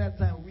thinking at that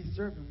time when we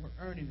serve Him, we're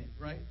earning it,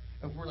 right?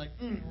 If we're like,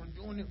 we're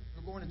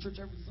going to church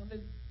every Sunday.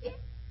 Yeah.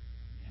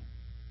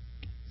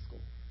 Let's go.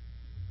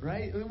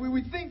 Right?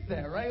 We think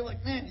that, right?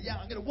 Like, man, yeah,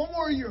 I'm going to one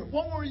more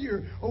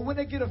year. Or when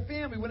I get a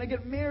family, when I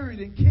get married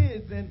and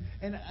kids,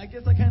 and I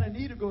guess I kind of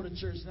need to go to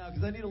church now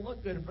because I need to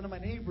look good in front of my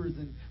neighbors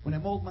and when I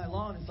mow my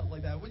lawn and stuff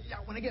like that. Well, yeah,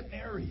 when I get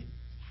married,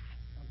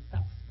 I will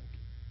stop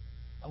smoking.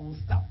 I will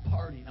stop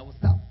partying. I will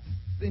stop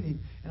sinning.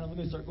 And I'm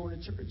going to start going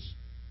to church.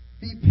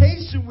 Be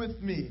patient with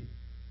me.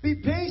 Be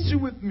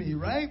patient with me,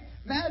 right?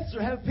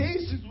 Master, have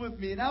patience with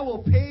me, and I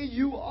will pay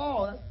you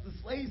all. That's what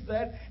the slave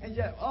said. And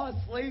yet, us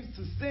slaves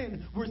to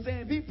sin, we're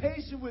saying, be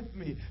patient with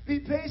me. Be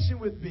patient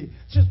with me.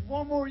 Just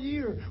one more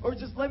year. Or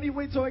just let me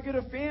wait till I get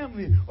a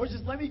family. Or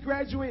just let me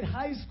graduate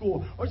high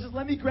school. Or just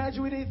let me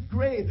graduate 8th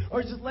grade.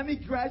 Or just let me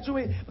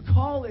graduate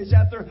college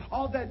after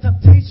all that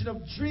temptation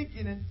of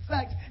drinking and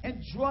sex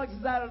and drugs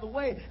is out of the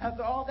way.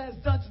 After all that's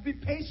done, just be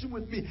patient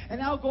with me.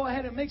 And I'll go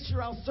ahead and make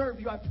sure I'll serve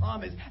you. I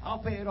promise. I'll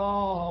pay it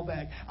all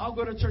back. I'll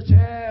go to church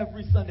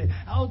every Sunday.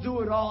 I'll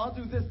do it all. I'll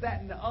do this, that,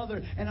 and the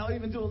other. And I'll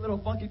even do a little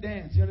funky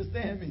dance. You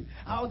understand me?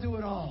 I'll do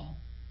it all.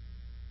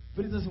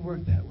 But it doesn't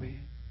work that way.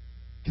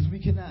 Because we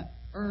cannot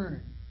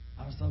earn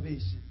our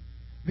salvation.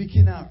 We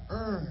cannot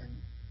earn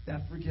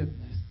that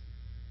forgiveness.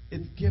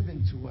 It's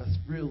given to us,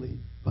 really,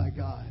 by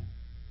God.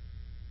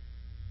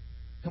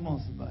 Come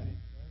on, somebody.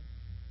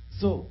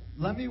 So,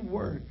 let me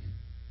work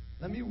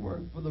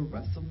for the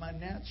rest of my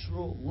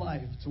natural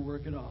life to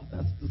work it off.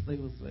 That's what the slave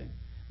was saying.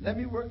 Let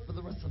me work for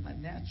the rest of my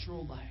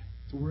natural life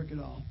to work it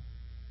off.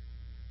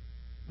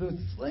 The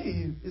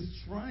slave is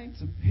trying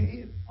to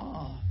pay it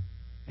off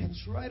and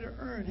try to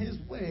earn his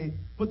way,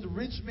 but the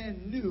rich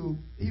man knew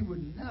he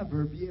would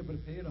never be able to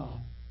pay it off.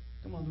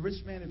 Come on, the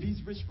rich man, if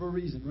he's rich for a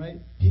reason, right?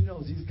 He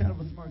knows he's kind of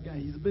a smart guy.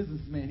 He's a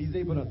businessman. He's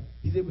able to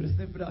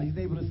sniff it out. He's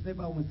able to sniff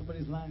out when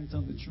somebody's lying and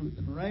telling the truth.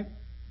 Am I right?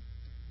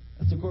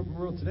 That's the corporate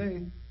world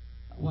today.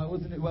 Why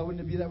wouldn't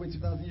it be that way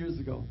 2,000 years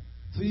ago?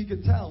 So you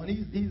could tell, and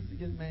he's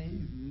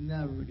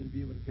never going to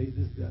be able to pay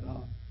this debt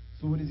off.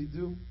 So what does he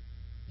do?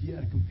 He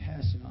had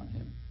compassion on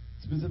him.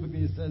 Specifically,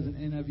 it says in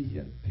NIV, he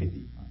had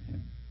pity on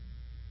him.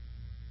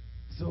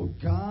 So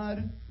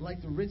God,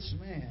 like the rich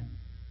man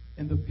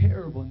in the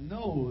parable,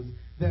 knows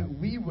that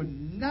we would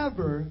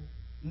never,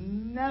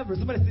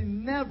 somebody say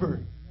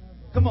never.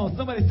 Come on,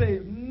 somebody say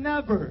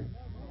never.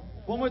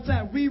 One more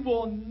time. We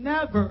will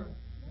never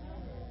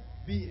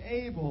be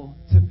able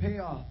to pay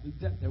off the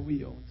debt that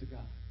we owe to God.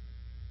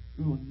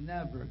 We will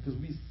never, because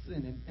we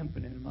sin an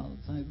infinite amount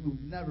of times, we will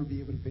never be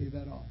able to pay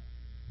that off.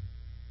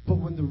 But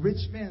when the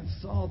rich man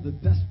saw the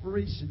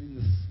desperation in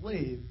the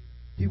slave,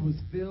 he was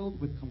filled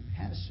with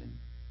compassion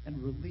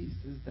and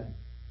released his debt.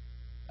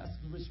 That's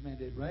what the rich man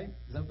did, right?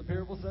 Is that what the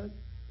parable says?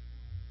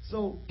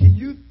 So, can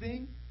you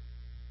think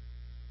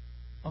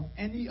of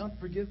any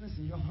unforgiveness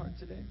in your heart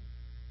today?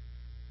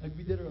 Like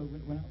we did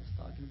when I was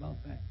talking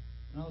about that,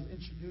 when I was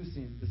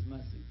introducing this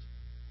message.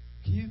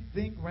 Can you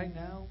think right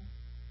now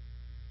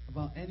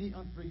about any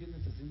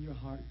unforgiveness that's in your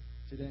heart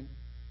today?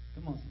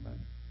 Come on, somebody.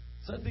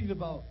 Start thinking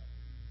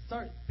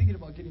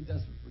about getting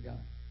desperate for God.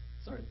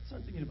 Start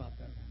thinking about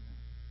that right now.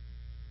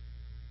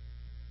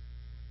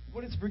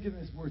 What is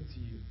forgiveness worth to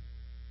you?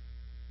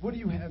 What do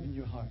you have in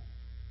your heart?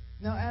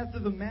 Now, after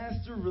the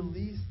master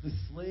released the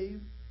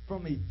slave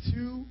from a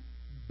 $2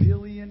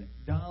 billion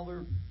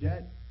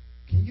debt,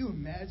 can you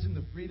imagine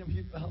the freedom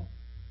he felt?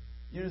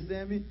 You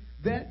understand me?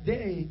 That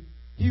day,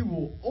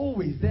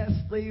 that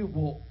slave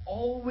will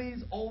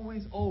always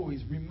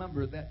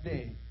remember that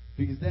day.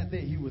 Because that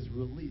day he was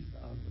released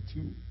out of a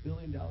 $2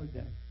 billion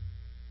debt.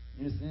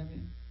 You understand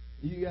me?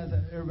 You guys,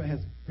 everybody has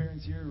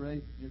parents here,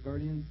 right? Your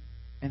guardians.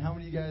 And how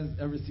many of you guys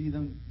ever see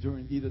them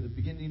during either the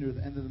beginning or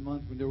the end of the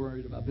month when they're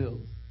worried about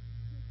bills?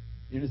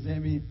 You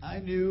understand me? I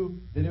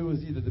knew that it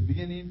was either the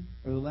beginning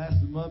or the last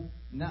of the month,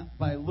 not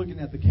by looking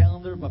at the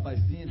calendar, but by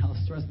seeing how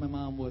stressed my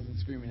mom was and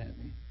screaming at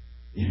me.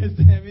 You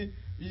understand me?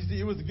 You see,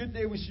 it was a good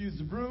day when she used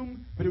the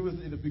broom, but it was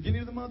either the beginning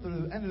of the month or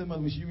the end of the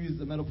month when she used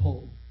the metal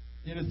pole.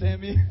 You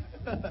understand me?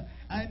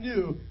 I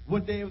knew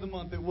what day of the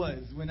month it was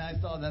when I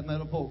saw that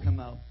metal pole come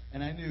out.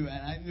 And I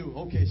knew,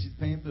 okay, she's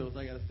paying bills.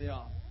 I got to stay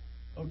off.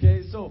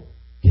 Okay, so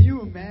can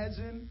you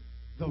imagine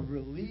the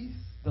relief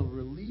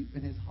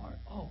in his heart?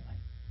 Oh, my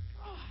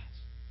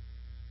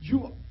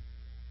gosh.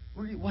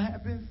 What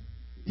happens?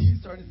 He's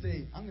starting to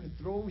say, I'm going to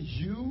throw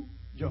you,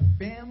 your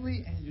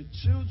family, and your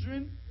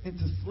children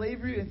into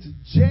slavery, into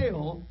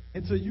jail,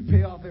 until you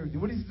pay off everything.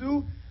 What does he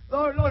do?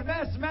 Lord,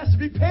 Master,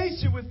 be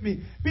patient with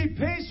me. Be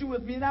patient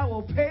with me, and I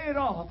will pay it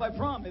off. I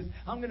promise.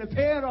 I'm going to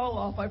pay it all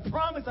off. I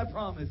promise.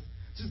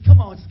 Just come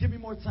on. Just give me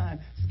more time.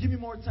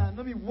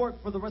 Let me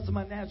work for the rest of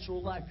my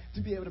natural life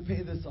to be able to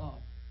pay this off.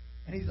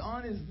 And he's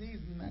on his knees,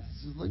 and the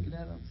Master's just looking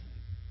at him.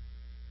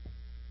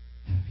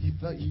 He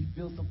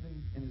feels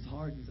something in his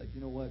heart, and he's like, you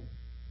know what?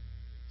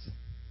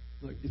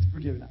 Look, it's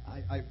forgiven.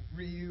 I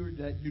free you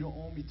that you don't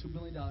owe me $2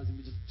 billion, and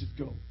we just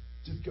go.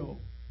 Just go.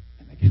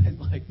 And the guy's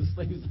like, the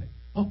slave is like,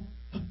 oh,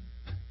 are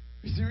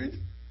you serious?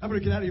 I better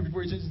get out of here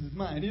before he changes his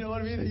mind. You know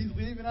what I mean? He's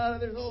leaving out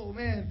of there. Oh,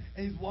 man.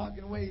 And he's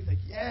walking away. He's like,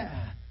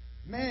 yeah,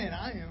 man,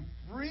 I am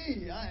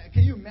free.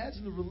 Can you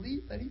imagine the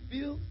relief that he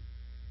feels?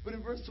 But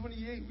in verse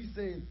 28,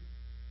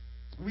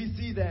 we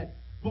see that,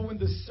 but when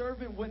the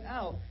servant went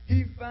out,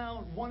 he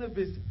found one of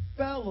his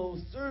fellow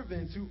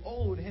servants who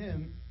owed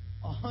him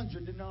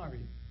 100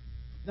 denarii.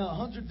 Now,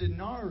 100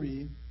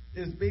 denarii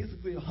is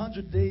basically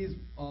 100 days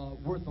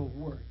worth of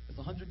work. It's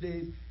 100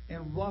 days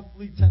and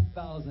roughly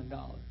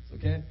 $10,000.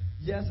 Okay?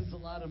 Yes, it's a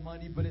lot of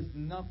money, but it's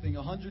nothing.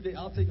 100 days.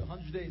 I'll take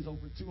 100 days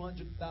over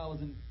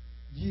 200,000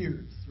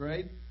 years,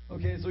 right?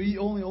 Okay, so he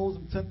only owes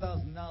him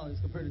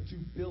 $10,000 compared to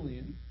 $2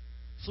 billion.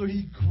 So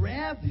he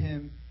grabbed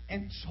him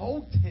and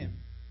choked him.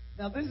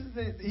 Now,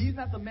 he's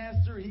not the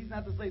master. He's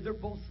not the slave. They're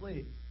both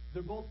slaves.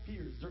 They're both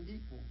peers. They're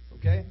equals.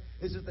 Okay?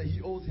 It's just that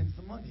he owes him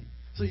some money.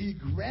 So he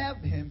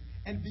grabbed him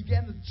and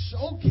began to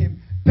choke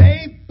him.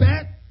 Pay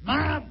back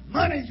my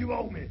money you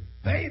owe me.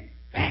 Pay it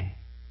back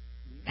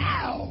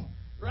now.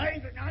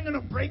 Right? I'm going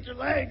to break your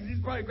legs. He's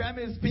probably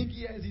grabbing his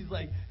pinky as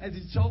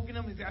he's choking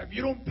him. He's like, if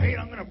you don't pay it,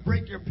 I'm going to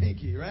break your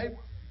pinky. Right?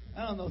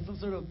 I don't know, some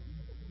sort of,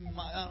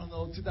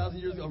 2,000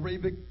 years ago,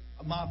 Arabic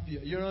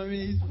mafia. You know what I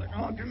mean? He's like,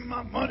 oh, give me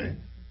my money.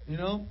 You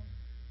know?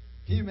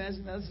 Can you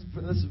imagine that?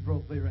 This is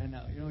role play right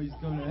now. You know, he's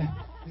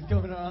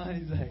coming on.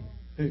 He's like,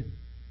 hey,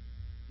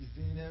 you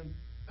seen him?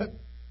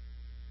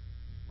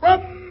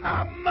 Run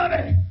my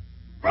money.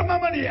 Run my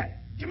money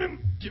at. Give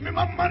me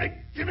my money.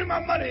 Give me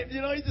my money.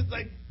 You know, he's just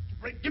like,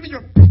 give me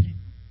your pinky.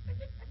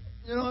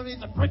 You know what I mean?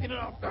 He's like breaking it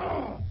off.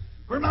 Oh,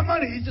 where's my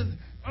money? He's just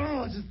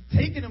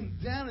taking him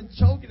down and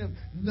choking him.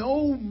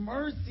 No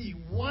mercy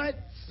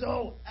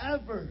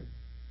whatsoever.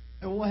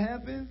 And what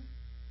happened?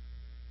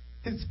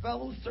 His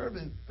fellow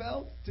servant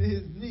fell to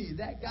his knees.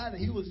 That guy that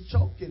he was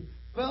choking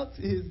fell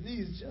to his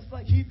knees just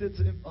like he did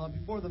to him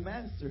before the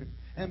master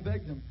and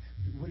begged him.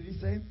 What did he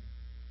say?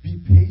 Be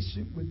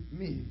patient with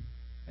me,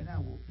 and I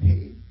will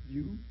pay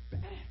you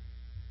back.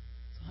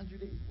 It's 100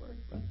 days' work,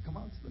 brother. Come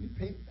on, just let me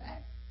pay it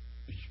back.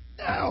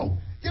 No!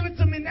 Give it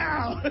to me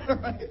now!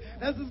 Right?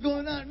 That's what's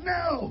going on.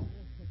 No!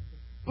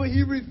 But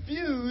he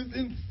refused.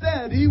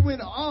 Instead, he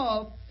went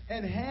off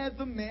and had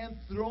the man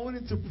thrown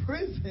into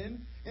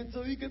prison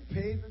until he could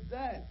pay the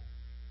debt.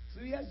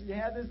 So he actually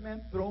had this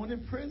man thrown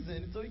in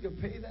prison until he could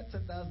pay that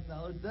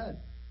 $10,000 debt.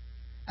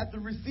 After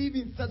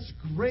receiving such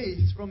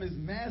grace from his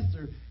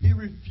master, he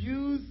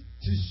refused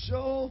to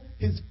show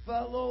his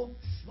fellow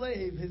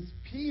slave, his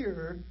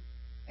peer,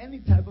 any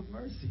type of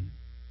mercy.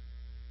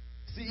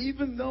 See,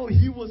 even though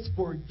he was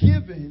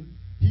forgiven,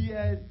 he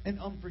had an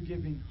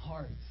unforgiving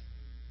heart.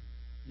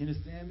 You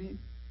understand me?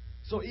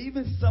 So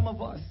even some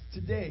of us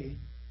today,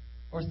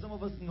 or some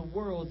of us in the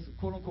world,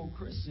 quote-unquote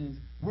Christians,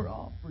 we're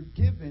all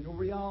forgiven, or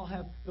we all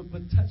have the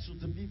potential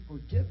to be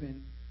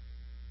forgiven.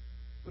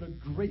 But a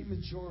great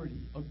majority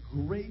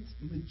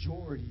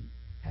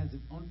has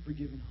an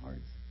unforgiving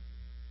heart.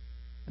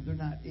 And they're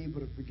not able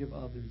to forgive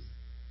others,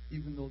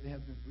 even though they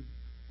have been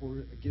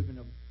forgiven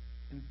of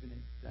infinite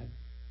debt.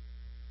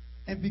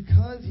 And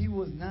because he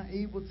was not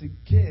able to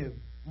give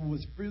what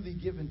was freely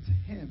given to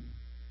him,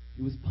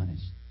 he was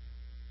punished.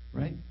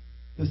 Right?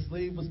 The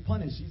slave was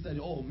punished. He said,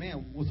 oh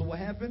man, so what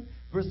happened?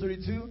 Verse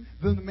 32,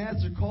 then the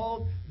master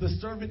called the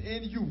servant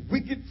in. You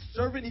wicked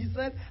servant, he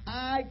said,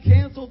 I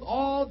canceled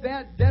all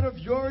that debt of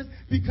yours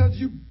because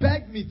you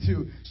begged me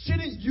to.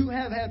 Shouldn't you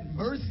have had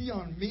mercy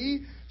on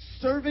me,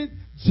 servant,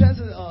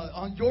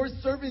 on your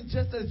servant,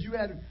 just as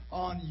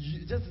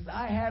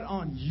I had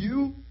on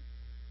you?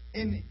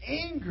 In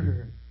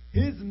anger,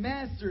 his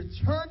master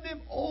turned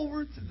him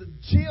over to the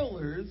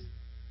jailers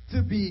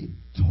to be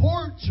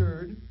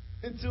tortured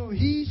until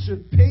he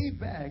should pay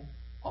back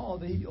all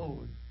that he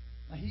owed.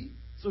 Now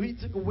so he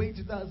took away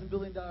 $2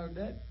 billion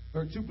debt,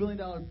 or $2 billion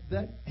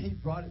debt, and he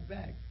brought it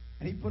back.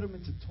 And he put him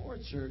into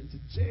torture, into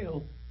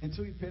jail,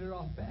 until he paid it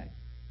all back.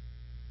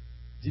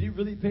 Did he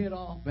really pay it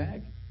all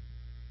back?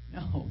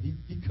 No,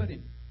 he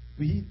couldn't.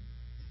 But he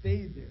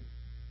stayed there,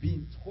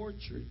 being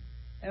tortured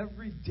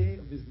every day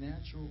of his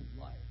natural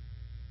life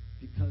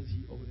because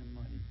he owed him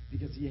money,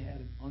 because he had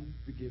an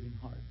unforgiving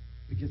heart,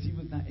 because he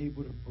was not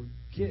able to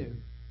forgive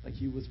like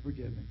he was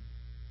forgiven.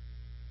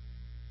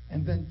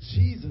 And then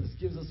Jesus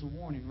gives us a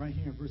warning right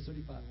here in verse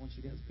 35. I want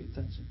you guys to pay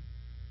attention.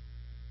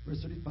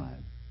 Verse 35.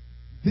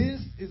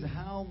 This is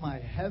how my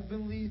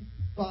heavenly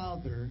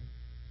Father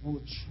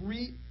will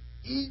treat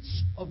each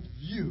of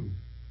you.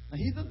 Now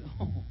he doesn't.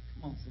 Oh,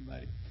 come on,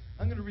 somebody.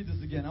 I'm going to read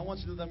this again. I want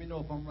you to let me know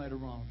if I'm right or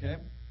wrong,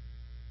 okay?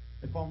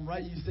 If I'm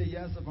right, you say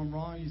yes. If I'm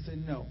wrong, you say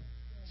no.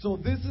 So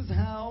this is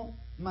how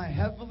my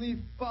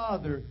heavenly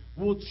Father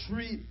will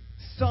treat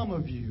some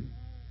of you.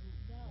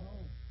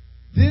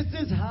 This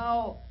is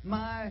how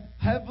my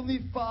heavenly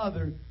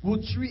Father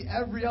will treat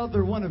every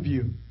other one of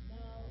you.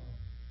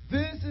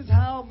 This is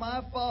how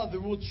my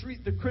Father will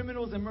treat the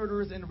criminals and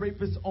murderers and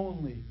rapists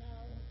only.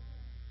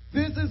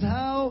 This is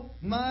how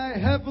my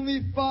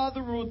heavenly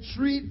Father will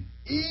treat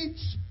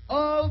each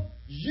of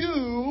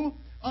you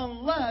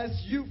unless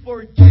you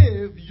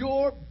forgive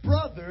your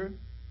brother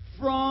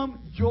from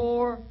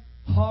your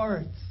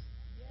heart.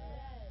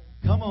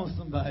 Come on,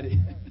 somebody.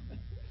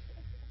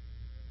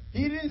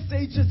 He didn't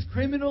say just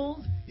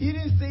criminals. He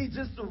didn't say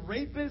just the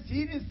rapists.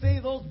 He didn't say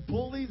those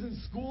bullies in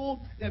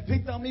school that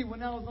picked on me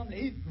when I was on the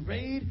 8th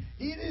grade.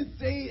 He didn't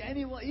say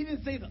anyone. He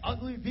didn't say the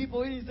ugly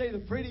people. He didn't say the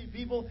pretty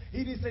people.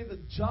 He didn't say the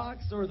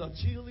jocks or the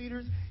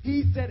cheerleaders.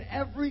 He said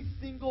every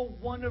single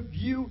one of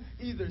you,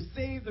 either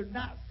saved or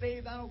not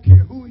saved, I don't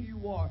care who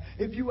you are.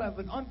 If you have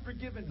an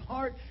unforgiven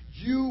heart,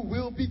 you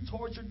will be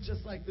tortured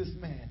just like this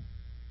man.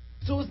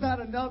 So it's not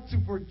enough to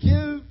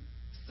forgive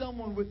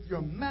someone with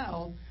your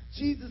mouth.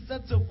 Jesus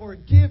said to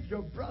forgive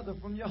your brother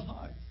from your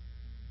heart.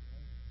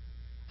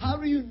 How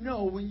do you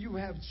know when you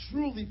have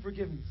truly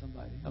forgiven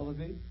somebody?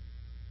 Elevate.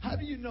 How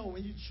do you know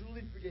when you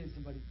truly forgave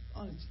somebody?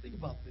 Honestly, think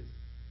about this.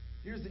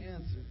 Here's the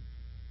answer.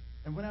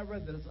 And when I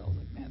read that, I was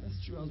like, man,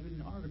 that's true. I was reading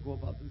an article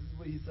about this. This is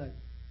what he said.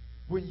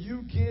 When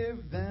you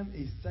give them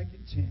a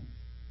second chance.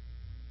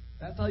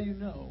 That's how you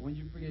know when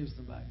you forgave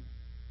somebody.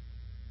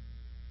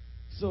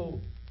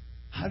 So,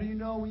 how do you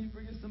know when you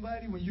forgive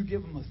somebody? When you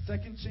give them a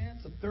second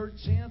chance, a third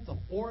chance, a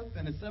fourth,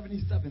 and a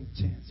 77th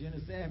chance. You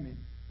understand me?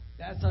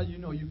 That's how you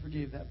know you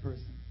forgave that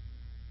person.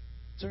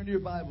 Turn to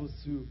your Bibles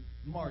to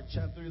Mark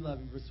chapter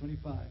 11, verse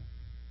 25.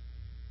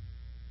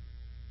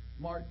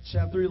 Mark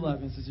chapter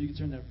 11, so you can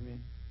turn that for me.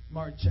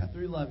 Mark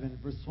chapter 11,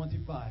 verse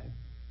 25.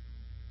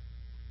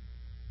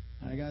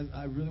 All right, guys,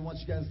 I really want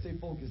you guys to stay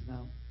focused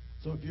now.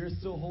 So if you're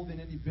still holding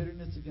any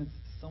bitterness against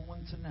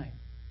someone tonight,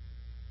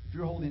 if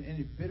you're holding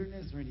any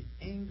bitterness or any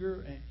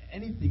anger,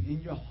 anything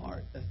in your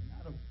heart that's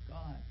not of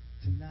God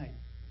tonight,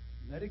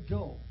 let it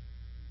go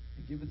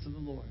and give it to the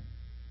Lord.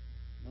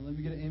 Now let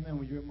me get an amen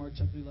when you're at Mark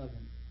chapter 11.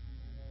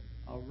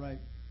 All right.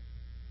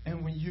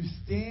 And when you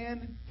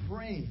stand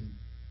praying,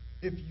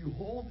 if you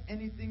hold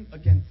anything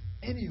against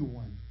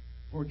anyone,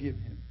 forgive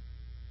him,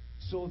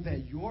 so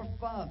that your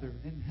Father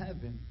in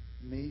heaven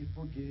may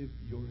forgive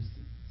your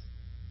sins.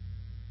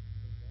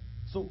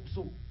 So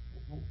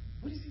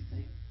what is he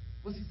saying?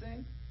 What's he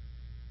saying?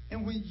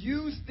 And when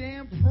you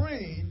stand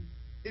praying,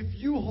 if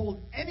you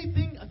hold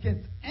anything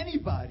against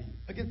anybody,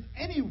 against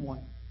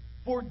anyone,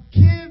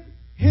 forgive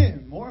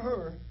him or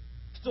her,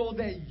 so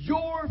that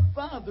your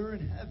Father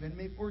in heaven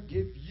may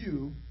forgive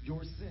you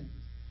your sins.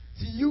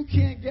 See, you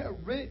can't get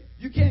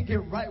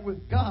right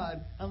with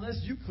God unless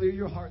you clear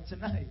your heart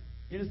tonight.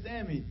 You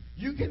understand me?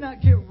 You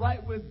cannot get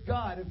right with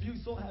God if you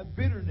so have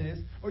bitterness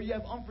or you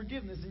have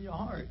unforgiveness in your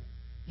heart.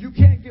 You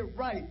can't get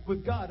right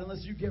with God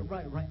unless you get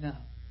right now,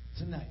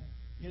 tonight.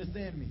 You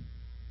understand me?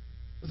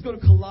 Let's go to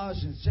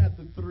Colossians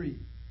chapter 3.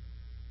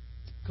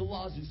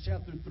 Colossians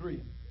chapter 3.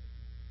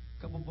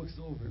 A couple books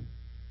over.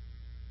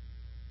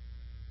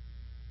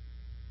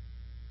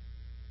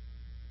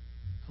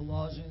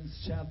 Colossians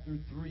chapter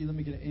 3. Let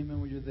me get an amen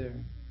when you're there.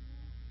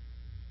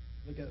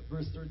 Look at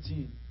verse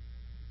 13.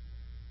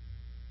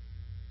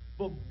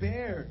 But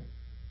bear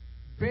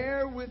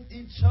with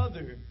each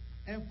other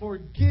and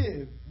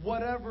forgive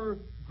whatever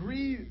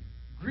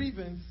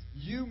grievance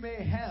you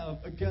may have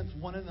against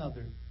one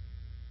another.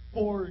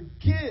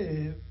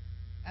 Forgive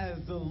as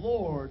the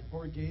Lord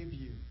forgave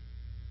you.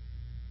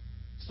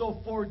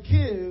 So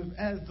forgive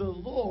as the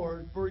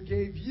Lord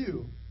forgave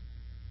you.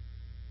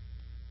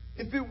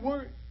 If it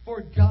weren't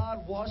for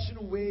God washing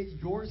away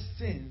your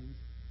sins,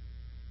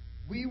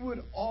 we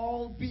would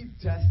all be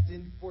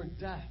destined for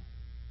death.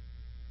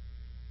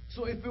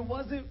 So if it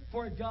wasn't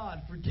for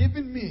God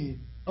forgiving me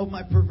of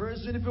my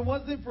perversion, if it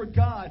wasn't for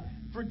God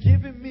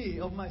forgiving me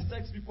of my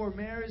sex before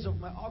marriage, of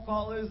my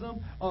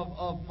alcoholism,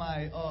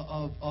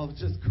 of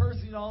just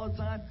cursing all the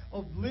time,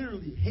 of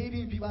literally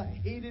hating people,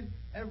 I hated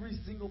every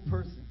single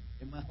person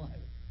in my life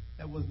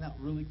that was not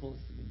really close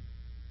to me.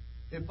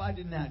 If I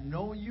did not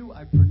know you,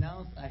 I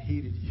pronounced I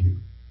hated you.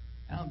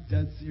 And I'm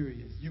dead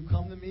serious. You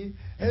come to me,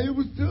 hey,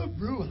 what's up,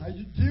 bro? How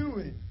you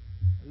doing?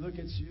 I look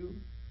at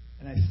you,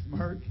 and I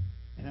smirk,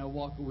 and I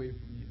walk away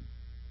from you.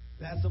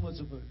 That's how much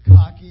of a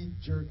cocky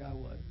jerk I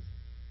was.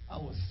 I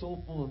was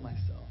so full of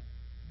myself.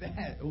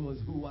 That was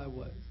who I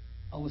was.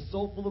 I was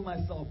so full of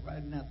myself, I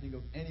did not think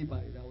of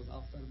anybody that was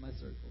outside of my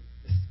circle,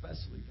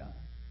 especially God.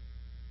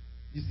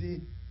 You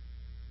see,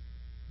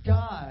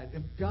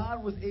 if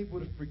God was able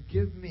to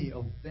forgive me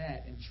of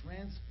that and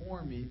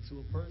transform me to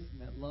a person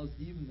that loves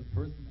even the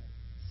person that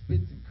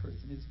spits and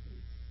curses in his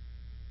face.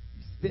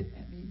 You spit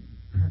at me, and you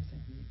curse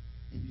at me,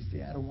 and you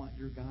say, I don't want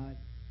your God.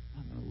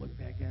 I'm going to look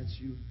back at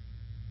you.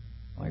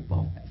 Wipe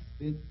off that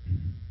spit.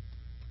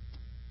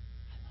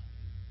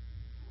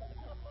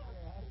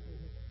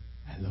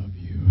 I love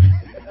you.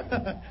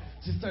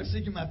 Just start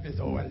shaking my fist.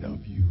 Oh, I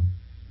love you.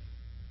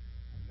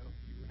 I love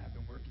you. And I've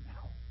been working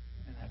out.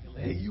 And I can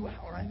lay you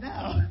out right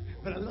now.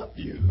 But I love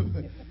you.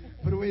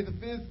 Put away the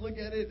fist. Look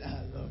at it.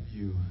 I love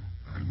you.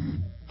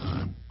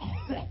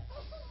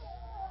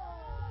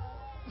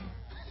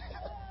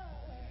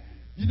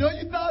 You know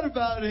you thought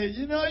about it.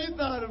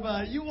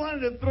 You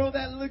wanted to throw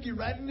that loogie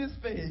right in his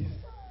face.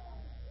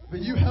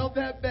 But you held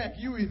that back.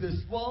 You either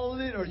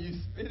swallowed it or you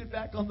spit it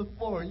back on the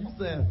floor. And you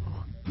said,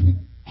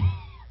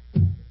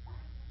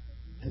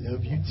 I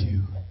love you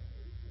too.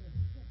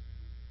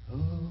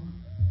 Oh,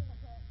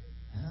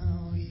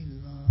 how he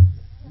loves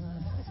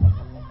us so.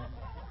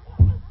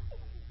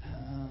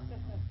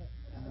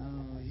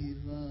 How he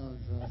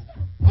loves us.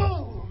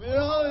 Boom!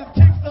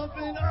 Kick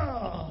something.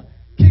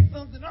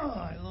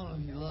 I love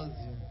him. He loves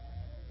you.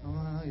 Oh,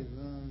 how he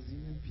loves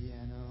you in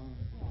piano.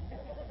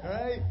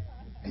 Right?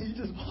 And you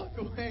just walk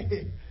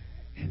away.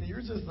 And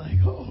you're just like,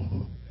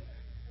 oh,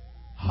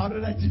 how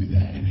did I do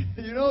that?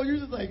 You're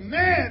just like,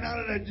 man, how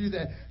did I do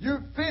that?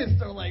 Your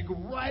fists are like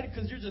right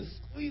because you're just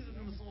squeezing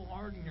them so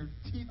hard and your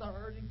teeth are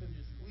hurting because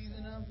you're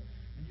squeezing them.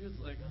 And you're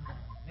just like,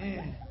 oh,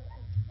 man.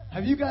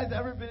 Have you guys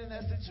ever been in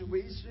that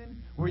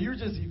situation where you're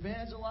just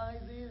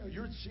evangelizing or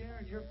you're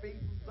sharing your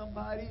faith with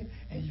somebody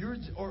and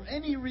or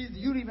any reason,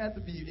 you don't even have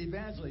to be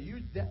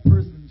evangelizing. That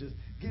person just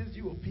gives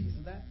you a piece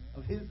of that,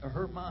 of his or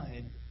her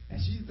mind,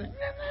 and she's like,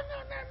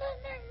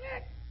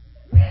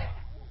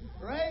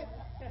 right?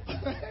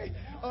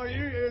 Or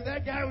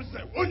that guy was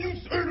like, what you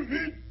say to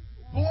me,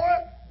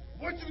 boy?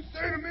 What you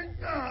say to me?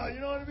 Nah, you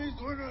know what I mean?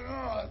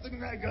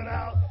 Sticking that gun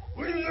out.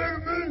 What you say to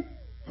me?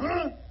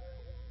 Huh?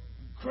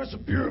 Crush a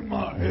beer in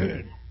my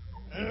head.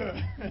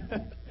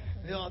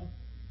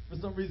 For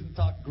some reason,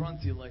 talk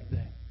grunty like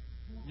that.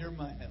 In your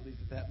mind, at least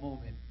at that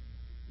moment.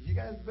 You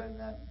guys been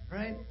that,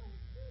 right?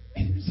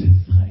 And it's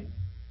just like,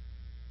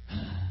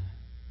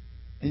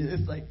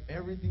 it's like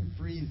everything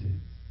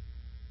freezes.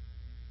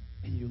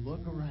 And you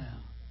look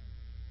around.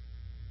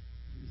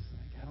 You're just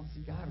like, I don't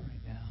see God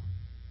right now.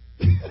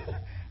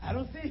 I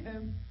don't see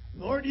him.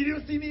 Lord, you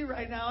don't see me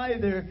right now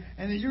either.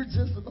 And then you're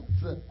just about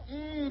to,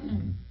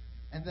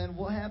 And then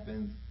what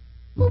happens?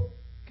 Boop,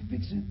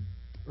 conviction,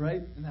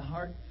 right? In the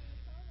heart.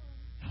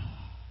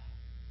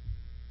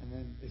 And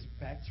then it's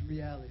back to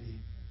reality.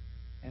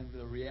 And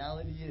the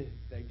reality is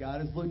that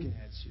God is looking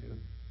at you.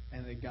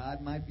 And that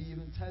God might be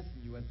even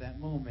testing you at that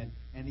moment.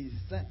 And he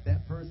sent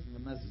that person to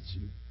message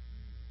you.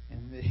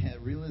 And the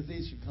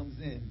realization comes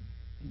in.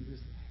 And you're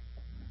just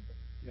like,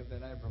 you have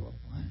that eyebrow up.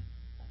 What?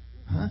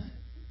 Huh?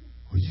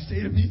 What'd you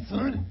say to me,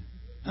 son?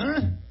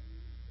 Huh?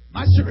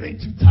 My shirt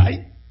ain't too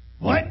tight.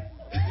 What?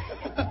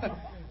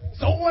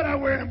 So what? I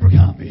wear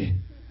Abercrombie.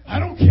 I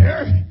don't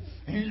care.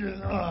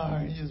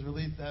 And you just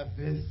release that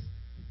fist.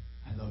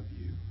 I love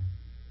you.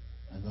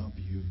 I love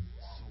you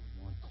so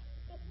much.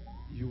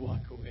 You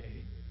walk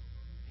away.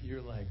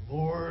 You're like,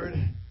 Lord.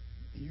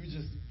 You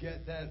just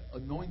get that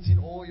anointing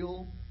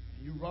oil.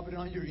 You rub it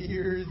on your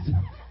ears.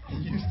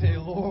 And you say,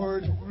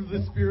 Lord, fruit of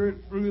the Spirit,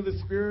 fruit of the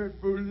Spirit,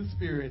 fruit of the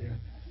Spirit.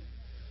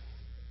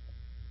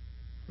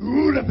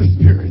 Fruit of the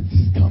Spirit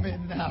is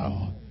coming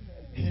now.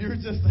 And you're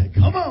just like,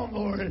 come on,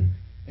 Lord.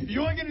 If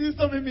you ain't going to do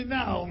something to me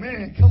now,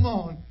 man, come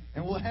on.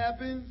 And what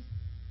happens?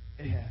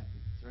 It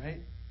happens,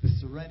 right? The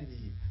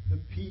serenity, the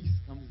peace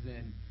comes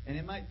in. And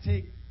it might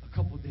take a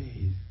couple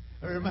days.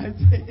 Or it might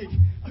take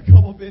a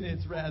couple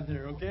minutes,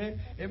 rather, okay?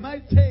 It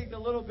might take a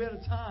little bit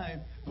of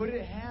time, but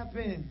it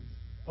happens,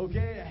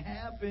 okay? It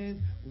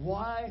happens.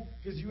 Why?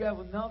 Because you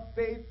have enough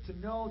faith to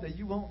know that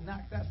you won't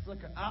knock that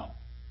sucker out,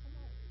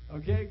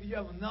 okay? You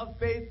have enough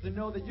faith to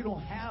know that you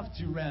don't have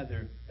to,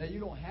 rather, that you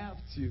don't have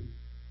to,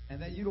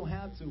 and that you don't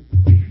have to,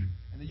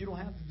 and that you don't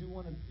have to do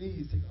one of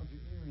these. Take off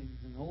your earrings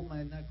and hold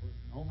my necklace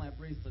and hold my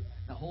bracelet.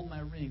 Now hold my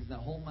rings. Now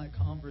hold my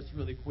Converse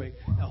really quick.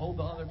 Now hold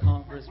the other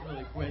Converse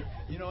really quick.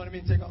 You know what I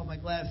mean? Take off my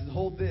glasses.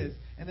 Hold this.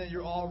 And then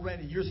you're all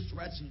ready. You're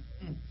stretching.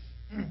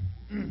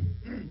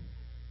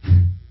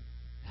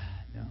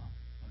 No.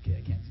 Okay,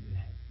 I can't do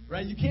that.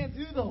 Right? You can't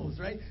do those,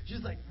 right?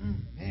 Just like,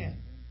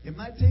 man, it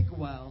might take a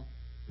while,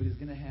 but it's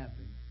going to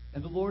happen.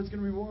 And the Lord's going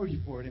to reward you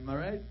for it. Am I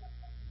right?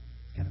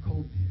 It's kind of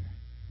cold in here.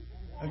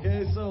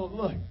 Okay, so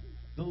look.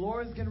 The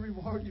Lord is going to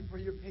reward you for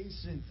your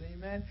patience.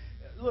 Amen.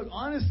 Look,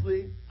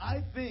 honestly,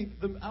 I think,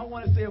 I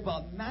want to say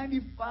about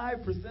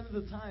 95% of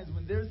the times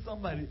when there's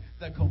somebody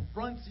that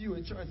confronts you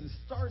and tries to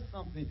start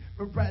something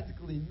for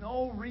practically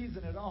no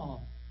reason at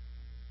all,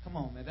 come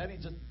on, man, that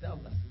ain't just the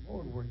devil. That's the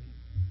Lord working.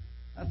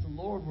 That's the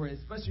Lord working,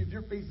 especially if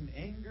you're facing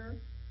anger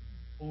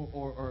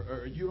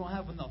or you don't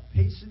have enough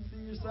patience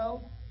in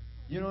yourself.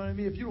 You know what I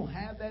mean? If you don't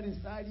have that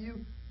inside of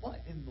you,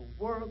 what in the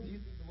world do you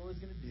think the Lord's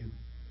going to do?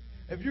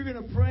 If you're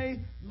going to pray,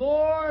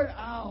 Lord,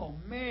 oh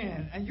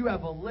man, and you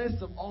have a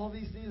list of all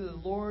these things that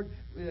the Lord,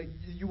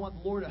 you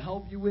want the Lord to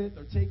help you with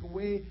or take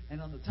away,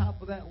 and on the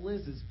top of that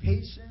list is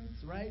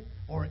patience, right?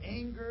 Or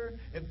anger.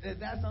 If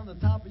that's on the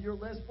top of your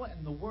list, what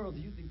in the world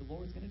do you think the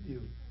Lord's going to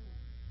do?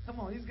 Come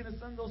on, He's going to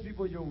send those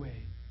people your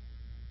way.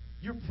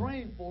 You're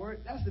praying for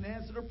it. That's an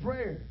answer to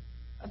prayer.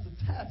 That's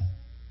a test.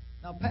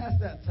 Now pass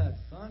that test,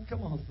 son.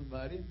 Come on,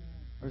 somebody.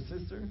 Or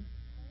sister,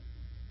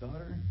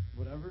 daughter,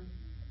 whatever.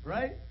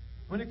 Right?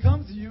 When it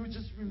comes to you,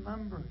 just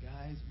remember,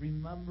 guys.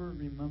 Remember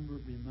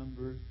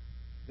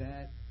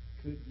that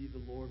could be the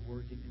Lord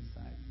working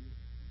inside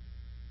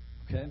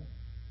you. Okay?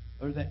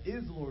 Or that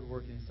is the Lord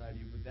working inside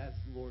you, but that's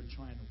the Lord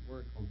trying to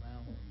work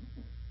around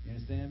you. You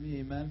understand me?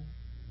 Amen?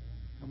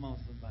 Come on,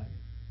 somebody.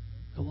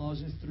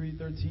 Colossians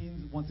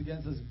 3:13 once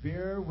again says,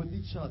 bear with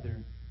each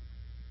other.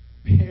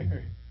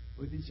 Bear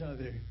with each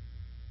other.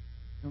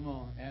 Come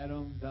on,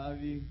 Adam,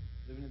 Davi,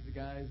 living at the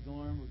guy's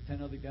dorm with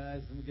 10 other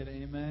guys. Let me get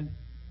an amen.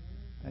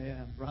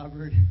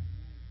 Robert,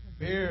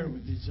 bear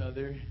with each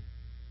other.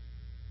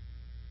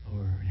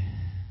 Lord,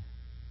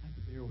 I have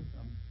to bear with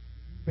them.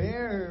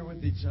 Bear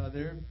with each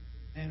other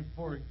and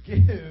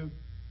forgive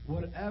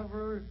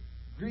whatever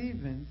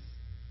grievance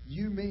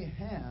you may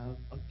have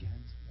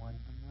against one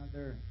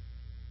another.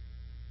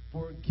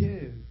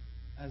 Forgive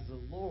as the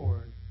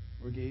Lord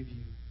forgave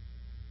you.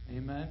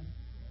 Amen?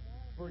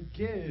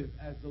 Forgive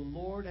as the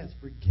Lord has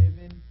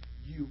forgiven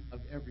you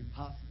of every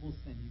possible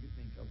sin you could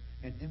think of.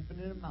 An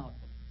infinite amount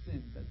of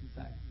sin that's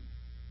inside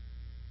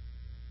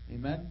you.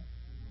 Amen?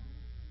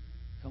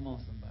 Come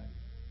on, somebody.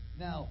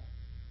 Now,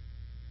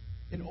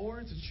 in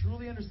order to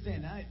truly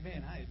understand, I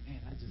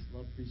just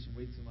love preaching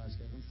way too much,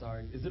 guys. I'm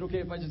sorry. Is it okay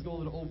if I just go a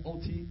little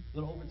OT, a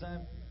little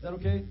overtime? Is that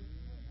okay?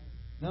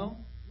 No?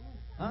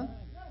 Huh?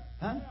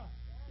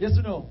 Yes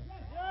or no?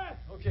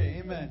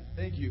 Okay, amen.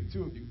 Thank you.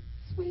 2 of you.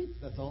 Sweet.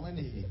 That's all I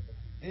need.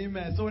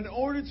 Amen. So in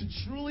order to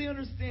truly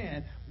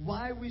understand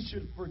why we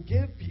should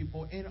forgive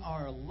people in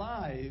our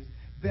lives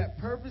that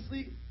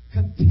purposely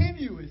and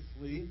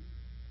continuously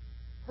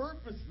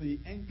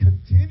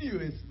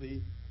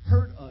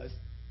hurt us,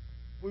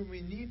 when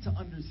we need to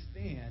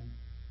understand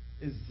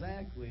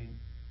exactly,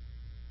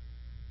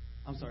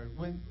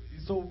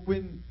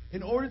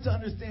 in order to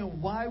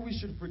understand why we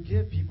should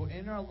forgive people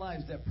in our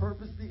lives that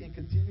purposely and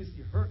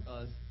continuously hurt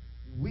us,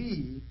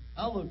 we,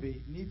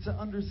 Elevate, need to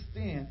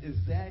understand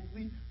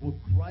exactly what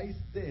Christ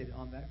did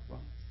on that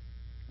cross.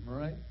 Am I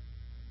right?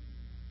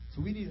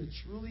 So we need to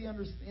truly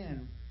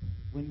understand,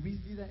 when we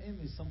see that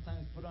image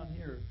sometimes put on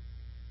here,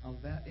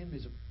 of that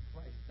image of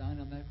Christ dying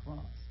on that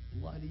cross,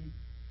 bloody,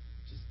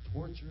 just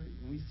tortured.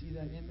 When we see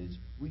that image,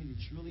 we need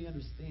to truly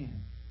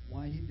understand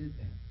why He did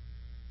that.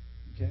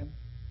 Okay?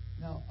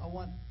 Now, I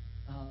want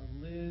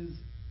Liz,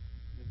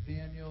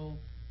 Nathaniel,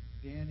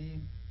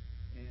 Danny,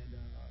 and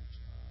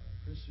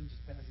Christian,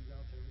 just pass these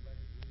out to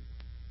everybody, please.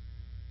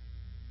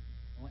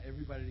 I want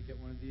everybody to get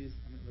one of these.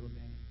 I'm at little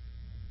Danny.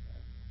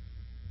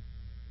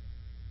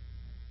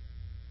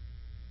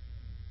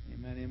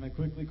 Amen, amen.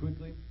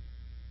 Quickly.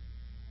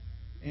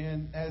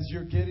 And as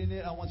you're getting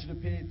it, I want you to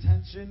pay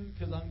attention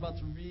because I'm about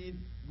to read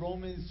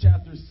Romans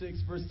chapter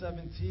 6, verse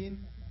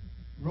 17.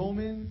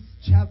 Romans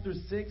chapter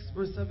 6,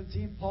 verse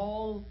 17,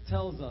 Paul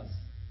tells us,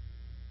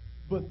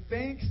 "But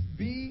thanks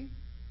be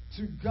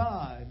to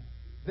God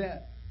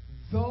that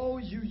though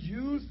you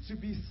used to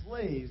be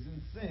slaves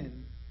in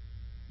sin,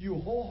 you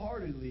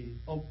wholeheartedly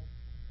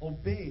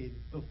obeyed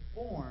the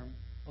form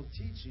of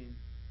teaching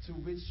to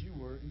which you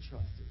were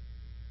entrusted."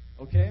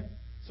 Okay?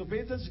 So pay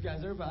attention,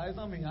 guys. Everybody, eyes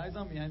on me, eyes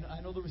on me.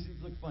 I know the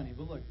receipts look funny,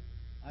 but look,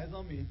 eyes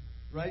on me,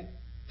 right?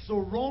 So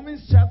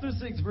Romans chapter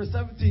 6, verse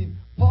 17,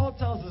 Paul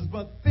tells us,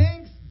 "But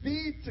thanks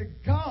be to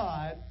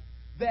God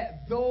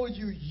that though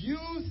you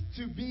used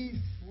to be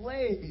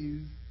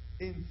slaves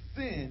in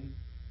sin,"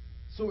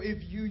 so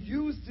if you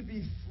used to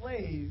be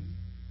slaves,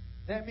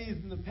 that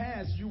means in the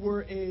past you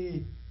were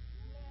a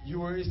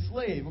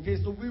slave.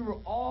 Okay, so we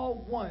were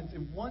all once,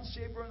 in one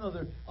shape or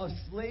another, a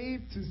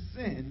slave to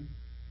sin.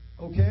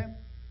 Okay?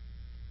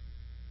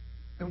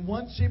 In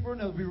one shape or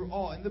another, we were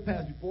all in the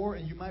past before,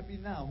 and you might be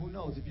now. Who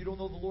knows? If you don't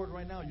know the Lord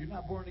right now, you're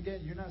not born again,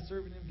 you're not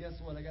serving Him, guess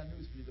what? I got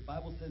news for you. The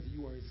Bible says that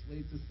you are a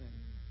slave to sin.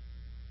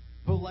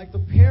 But like the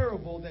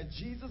parable that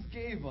Jesus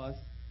gave us,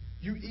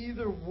 you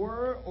either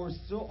were or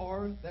still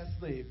are that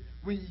slave.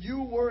 When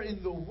you were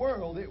in the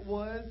world, it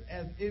was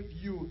as if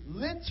you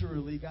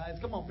literally, guys,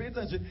 come on, pay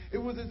attention. It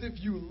was as if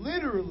you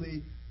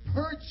literally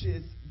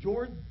purchased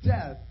your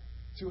death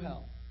to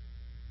hell.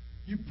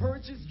 You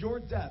purchased your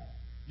death,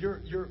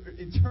 your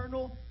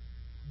eternal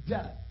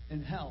death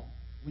in hell.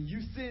 When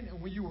you sinned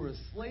and when you were a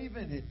slave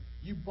in it,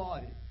 you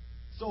bought it.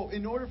 So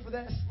in order for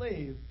that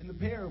slave in the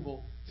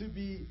parable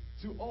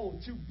to owe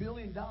 $2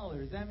 billion,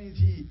 that means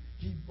he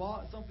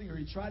bought something or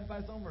he tried to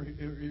buy something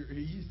or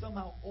he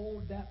somehow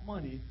owed that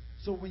money.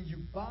 So when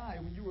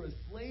you were a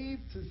slave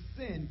to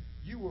sin,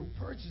 you were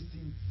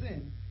purchasing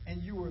sin,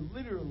 and you were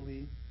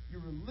literally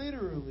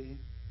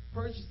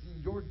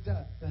purchasing your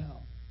death to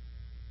hell.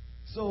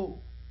 So,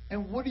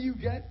 and what do you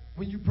get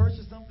when you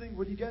purchase something?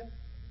 What do you get?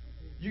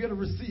 You get a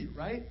receipt,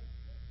 right?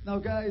 Now,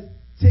 guys,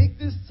 take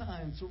this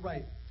time to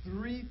write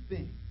three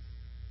sins,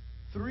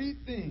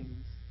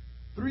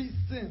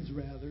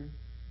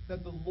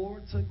 that the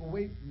Lord took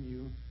away from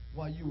you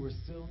while you were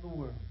still in the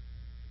world.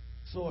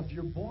 So if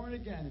you're born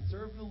again and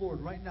serving the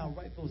Lord right now,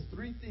 write those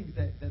three things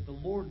that the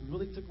Lord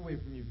really took away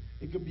from you.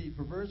 It could be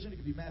perversion, it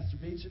could be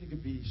masturbation, it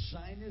could be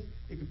shyness,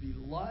 it could be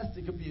lust,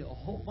 it could be a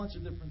whole bunch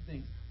of different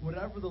things.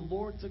 Whatever the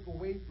Lord took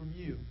away from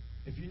you.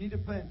 If you need a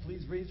pen,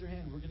 please raise your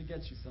hand. We're going to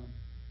get you some.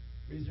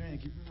 Raise your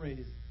hand. Keep them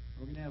raised.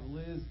 We're going to have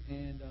Liz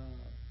and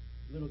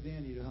little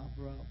Danny to help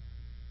her out.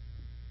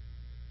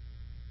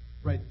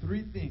 Right,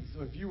 three things.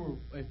 So if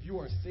you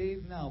are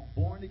saved now,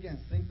 born again,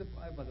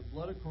 sanctified by the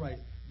blood of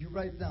Christ, you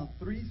write down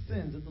three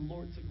sins that the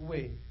Lord took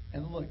away.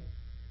 And look,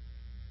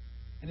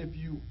 and if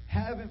you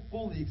haven't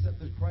fully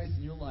accepted Christ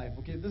in your life,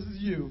 okay, this is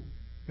you.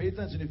 Pay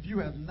attention. If you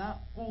have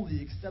not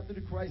fully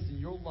accepted Christ in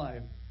your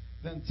life,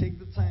 then take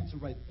the time to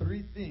write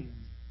three things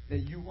that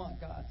you want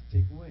God to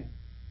take away.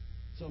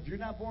 So if you're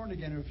not born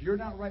again, or if you're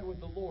not right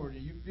with the Lord,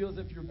 and you feel as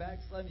if you're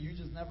backsliding, you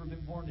just never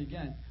been born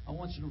again, I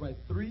want you to write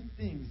three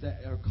things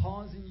that are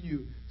causing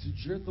you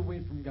to drift away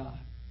from God.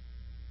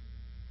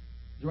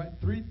 You write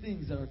three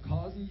things that are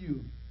causing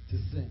you to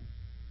sin.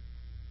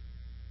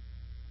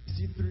 You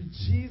see, through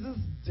Jesus'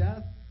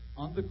 death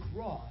on the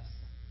cross,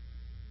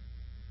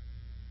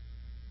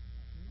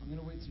 I'm going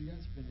to wait till you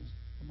guys finish.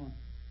 Come on.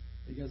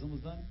 Are you guys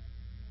almost done?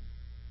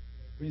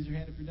 Raise your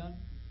hand if you're done.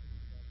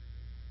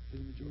 The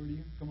majority of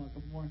you. Come on, a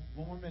couple more.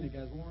 One more minute,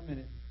 guys. One more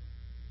minute.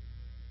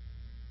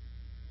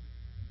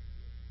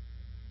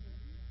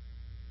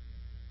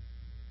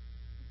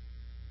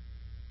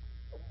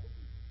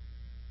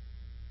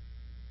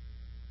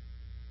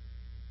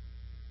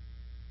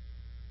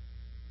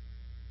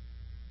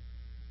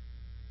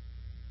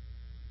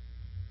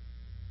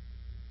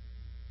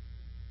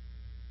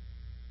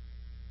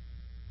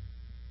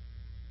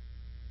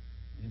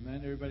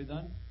 Amen. Everybody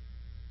done?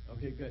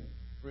 Okay, good.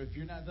 Or if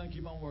you're not done,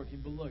 keep on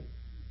working. But look,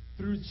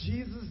 through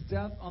Jesus'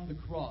 death on the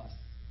cross,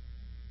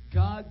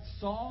 God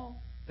saw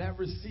that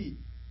receipt.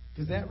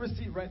 Because that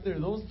receipt right there,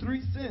 those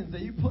three sins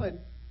that you put,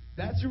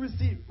 that's your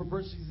receipt for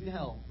purchasing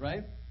hell,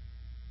 right?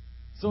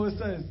 So it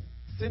says,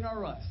 Sin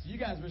R Us. You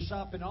guys were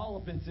shopping all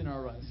up in Sin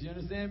R Us. You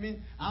understand me?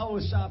 I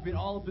was shopping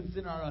all up in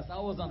Sin R Us. I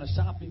was on a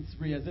shopping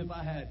spree as if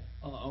I had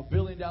a $1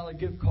 billion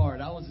gift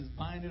card. I was just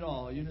buying it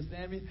all. You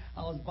understand me?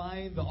 I was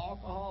buying the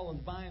alcohol. I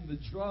was buying the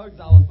drugs.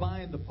 I was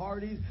buying the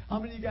parties. How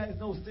many of you guys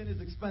know sin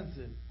is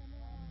expensive?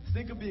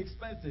 Sin can be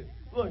expensive.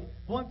 Look,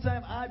 one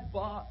time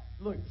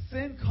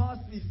sin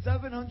cost me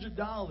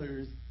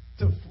 $700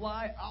 to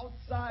fly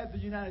outside the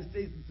United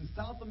States into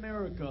South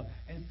America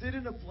and sit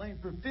in a plane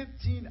for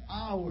 15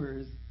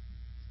 hours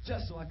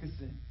just so I could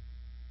sin.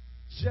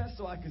 Just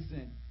so I could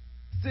sin.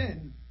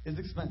 Sin is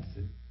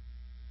expensive.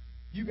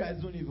 You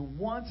guys don't even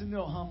want to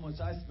know how much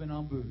I spend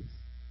on booze.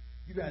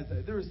 You guys,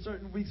 there were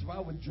certain weeks where I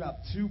would drop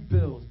 2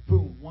 bills,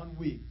 boom, 1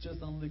 week,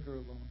 just on liquor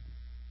alone.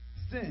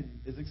 Sin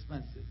is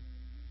expensive.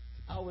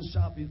 I was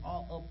shopping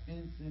all up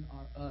in Sin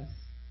R Us.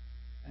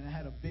 and I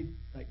had a big,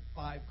 like,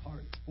 5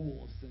 carts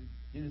full of sin.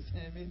 You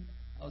understand me?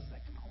 I was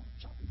like, come on,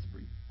 shopping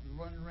spree. I was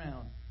running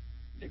around.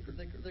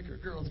 Liquor,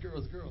 girls.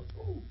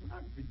 Ooh,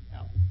 pornography.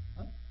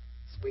 Huh?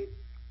 Sweet.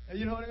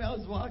 You know what I mean?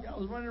 I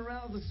was running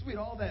around. I was like, sweet,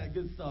 all that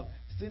good stuff.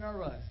 Sin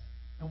or us.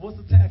 And what's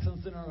the tax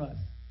on sin or us?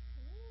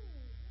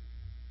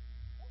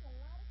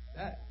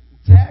 That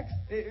tax,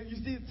 you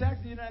see, the tax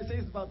in the United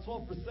States is about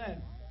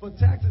 12%, but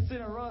tax in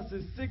sin or us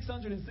is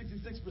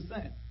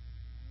 666%.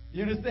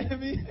 You understand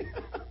me?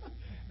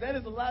 That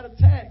is a lot of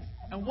tax.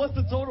 And what's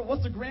the total?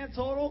 What's the grand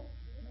total?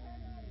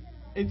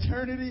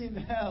 Eternity in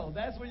hell.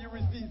 That's what your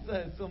receipt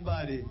says,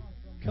 somebody.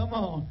 Come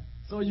on.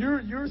 So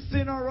your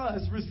sin or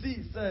us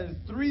receipt says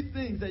 3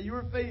 things that you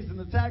were facing.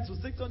 The tax was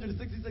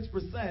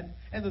 666%,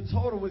 and the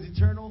total was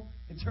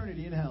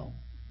eternity in hell.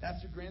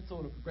 That's your grand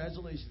total.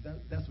 Congratulations.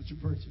 That's what you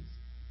purchased.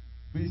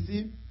 But you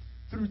see,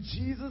 through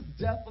Jesus'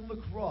 death on the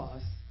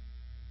cross,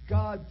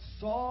 God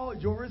saw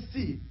your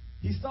receipt.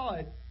 He saw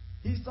it.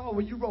 He saw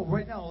what you wrote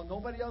right now.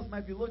 Nobody else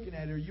might be looking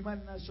at it, or you might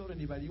have not showed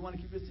anybody. You want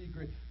to keep it a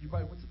secret. You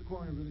probably went to the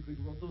corner really quick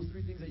and wrote those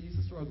 3 things that you used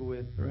to struggle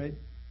with, right?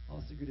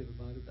 All secretive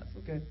about it. That's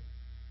okay.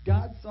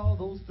 God saw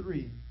those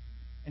 3,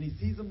 and He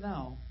sees them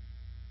now.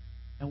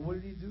 And what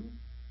did He do?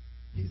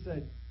 He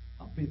said,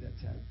 I'll pay that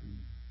tab for you.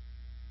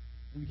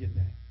 Let me get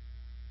that.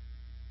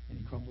 And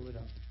He crumbled it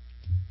up.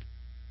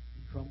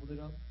 He crumbled it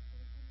up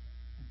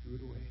and threw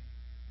it away.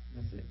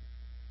 And that's it.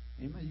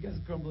 Amen. You guys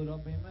crumble it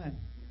up. Amen.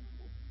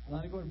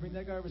 Lonnie, go ahead and bring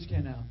that garbage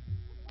can out.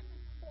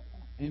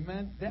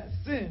 Amen. That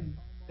sin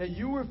that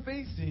you were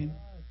facing,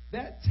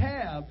 that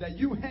tab that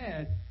you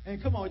had,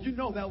 and come on, you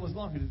know that was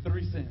longer than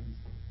 3 sins.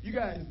 You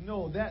guys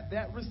know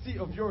that receipt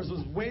of yours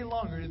was way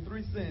longer than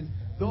 3 sins.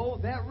 Though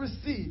that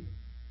receipt,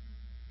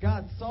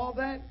 God saw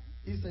that,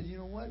 He said, you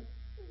know what?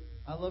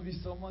 I love you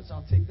so much,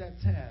 I'll take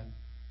that tab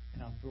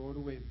and I'll throw it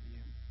away from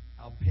you.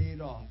 I'll pay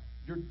it off.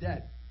 Your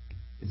debt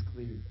is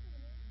cleared.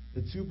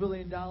 The $2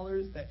 billion,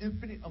 that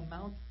infinite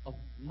amount of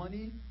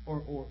money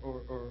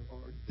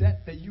or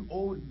debt that you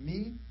owed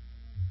me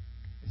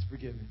is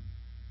forgiven.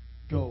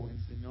 Go and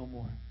sin no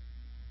more.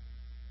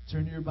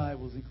 Turn to your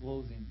Bibles in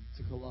closing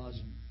to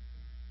Colossians.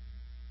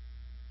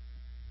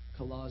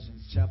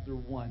 Colossians chapter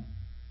 1.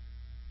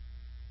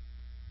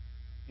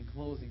 In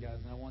closing, guys,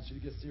 and I want you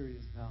to get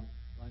serious now.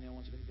 Lonnie, I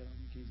want you to get on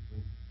the keys,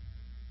 please.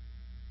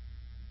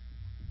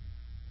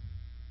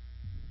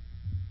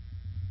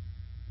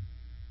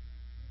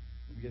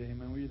 Get an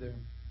amen. Were you there?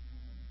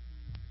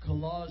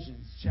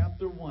 Colossians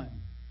chapter 1.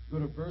 Go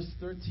to verse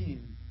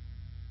 13.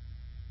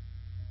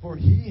 For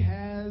He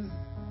has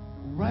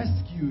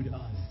rescued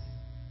us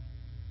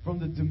from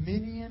the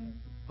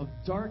dominion of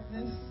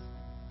darkness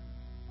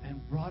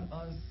and brought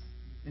us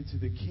into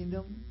the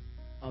kingdom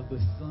of the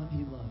Son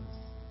He loves.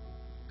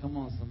 Come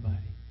on, somebody.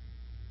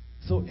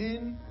 So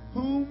in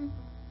whom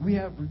we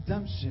have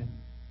redemption,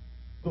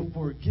 the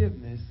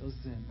forgiveness of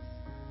sins.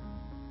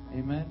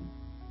 Amen.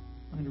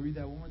 I'm going to read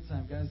that one more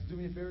time. Guys, do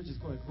me a favor.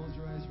 Just go ahead. Close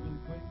your eyes really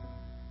quick.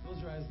 Close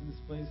your eyes in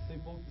this place. Stay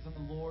focused on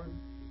the Lord.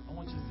 I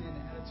want you to say an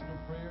attitude of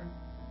prayer.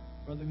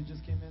 Brother who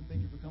just came in,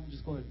 thank you for coming.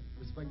 Just go ahead.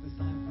 Respect this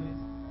time, please.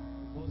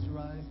 Close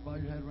your eyes. Bow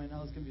your head right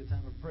now. It's going to be a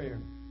time of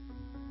prayer.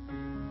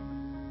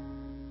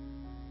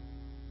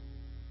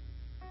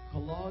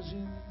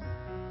 Colossians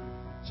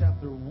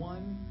chapter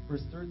 1,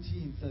 verse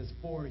 13 says,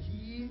 for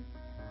He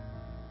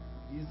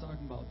is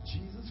talking about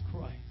Jesus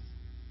Christ.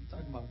 He's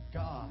talking about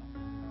God.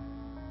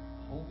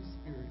 Holy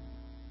Spirit,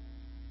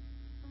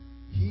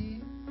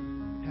 He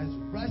has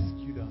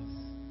rescued us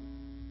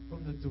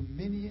from the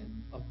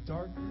dominion of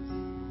darkness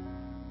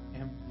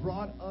and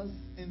brought us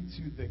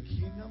into the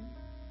kingdom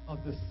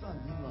of the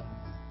Son He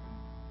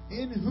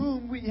loves, in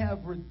whom we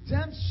have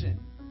redemption.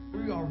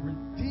 We are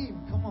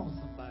redeemed. Come on,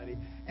 somebody.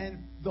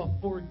 And the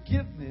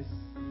forgiveness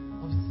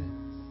of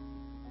sins.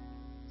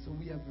 So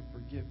we have been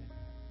forgiven.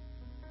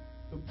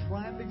 The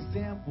prime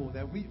example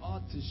that we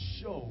ought to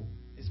show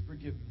is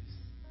forgiveness.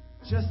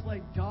 Just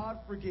like God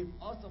forgave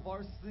us of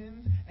our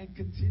sins and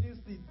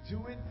continuously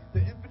doing the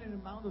infinite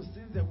amount of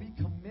sins that we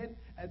commit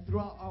and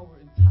throughout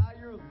our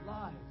entire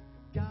lives,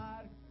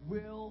 God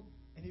will,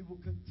 and He will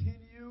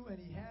continue, and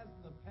He has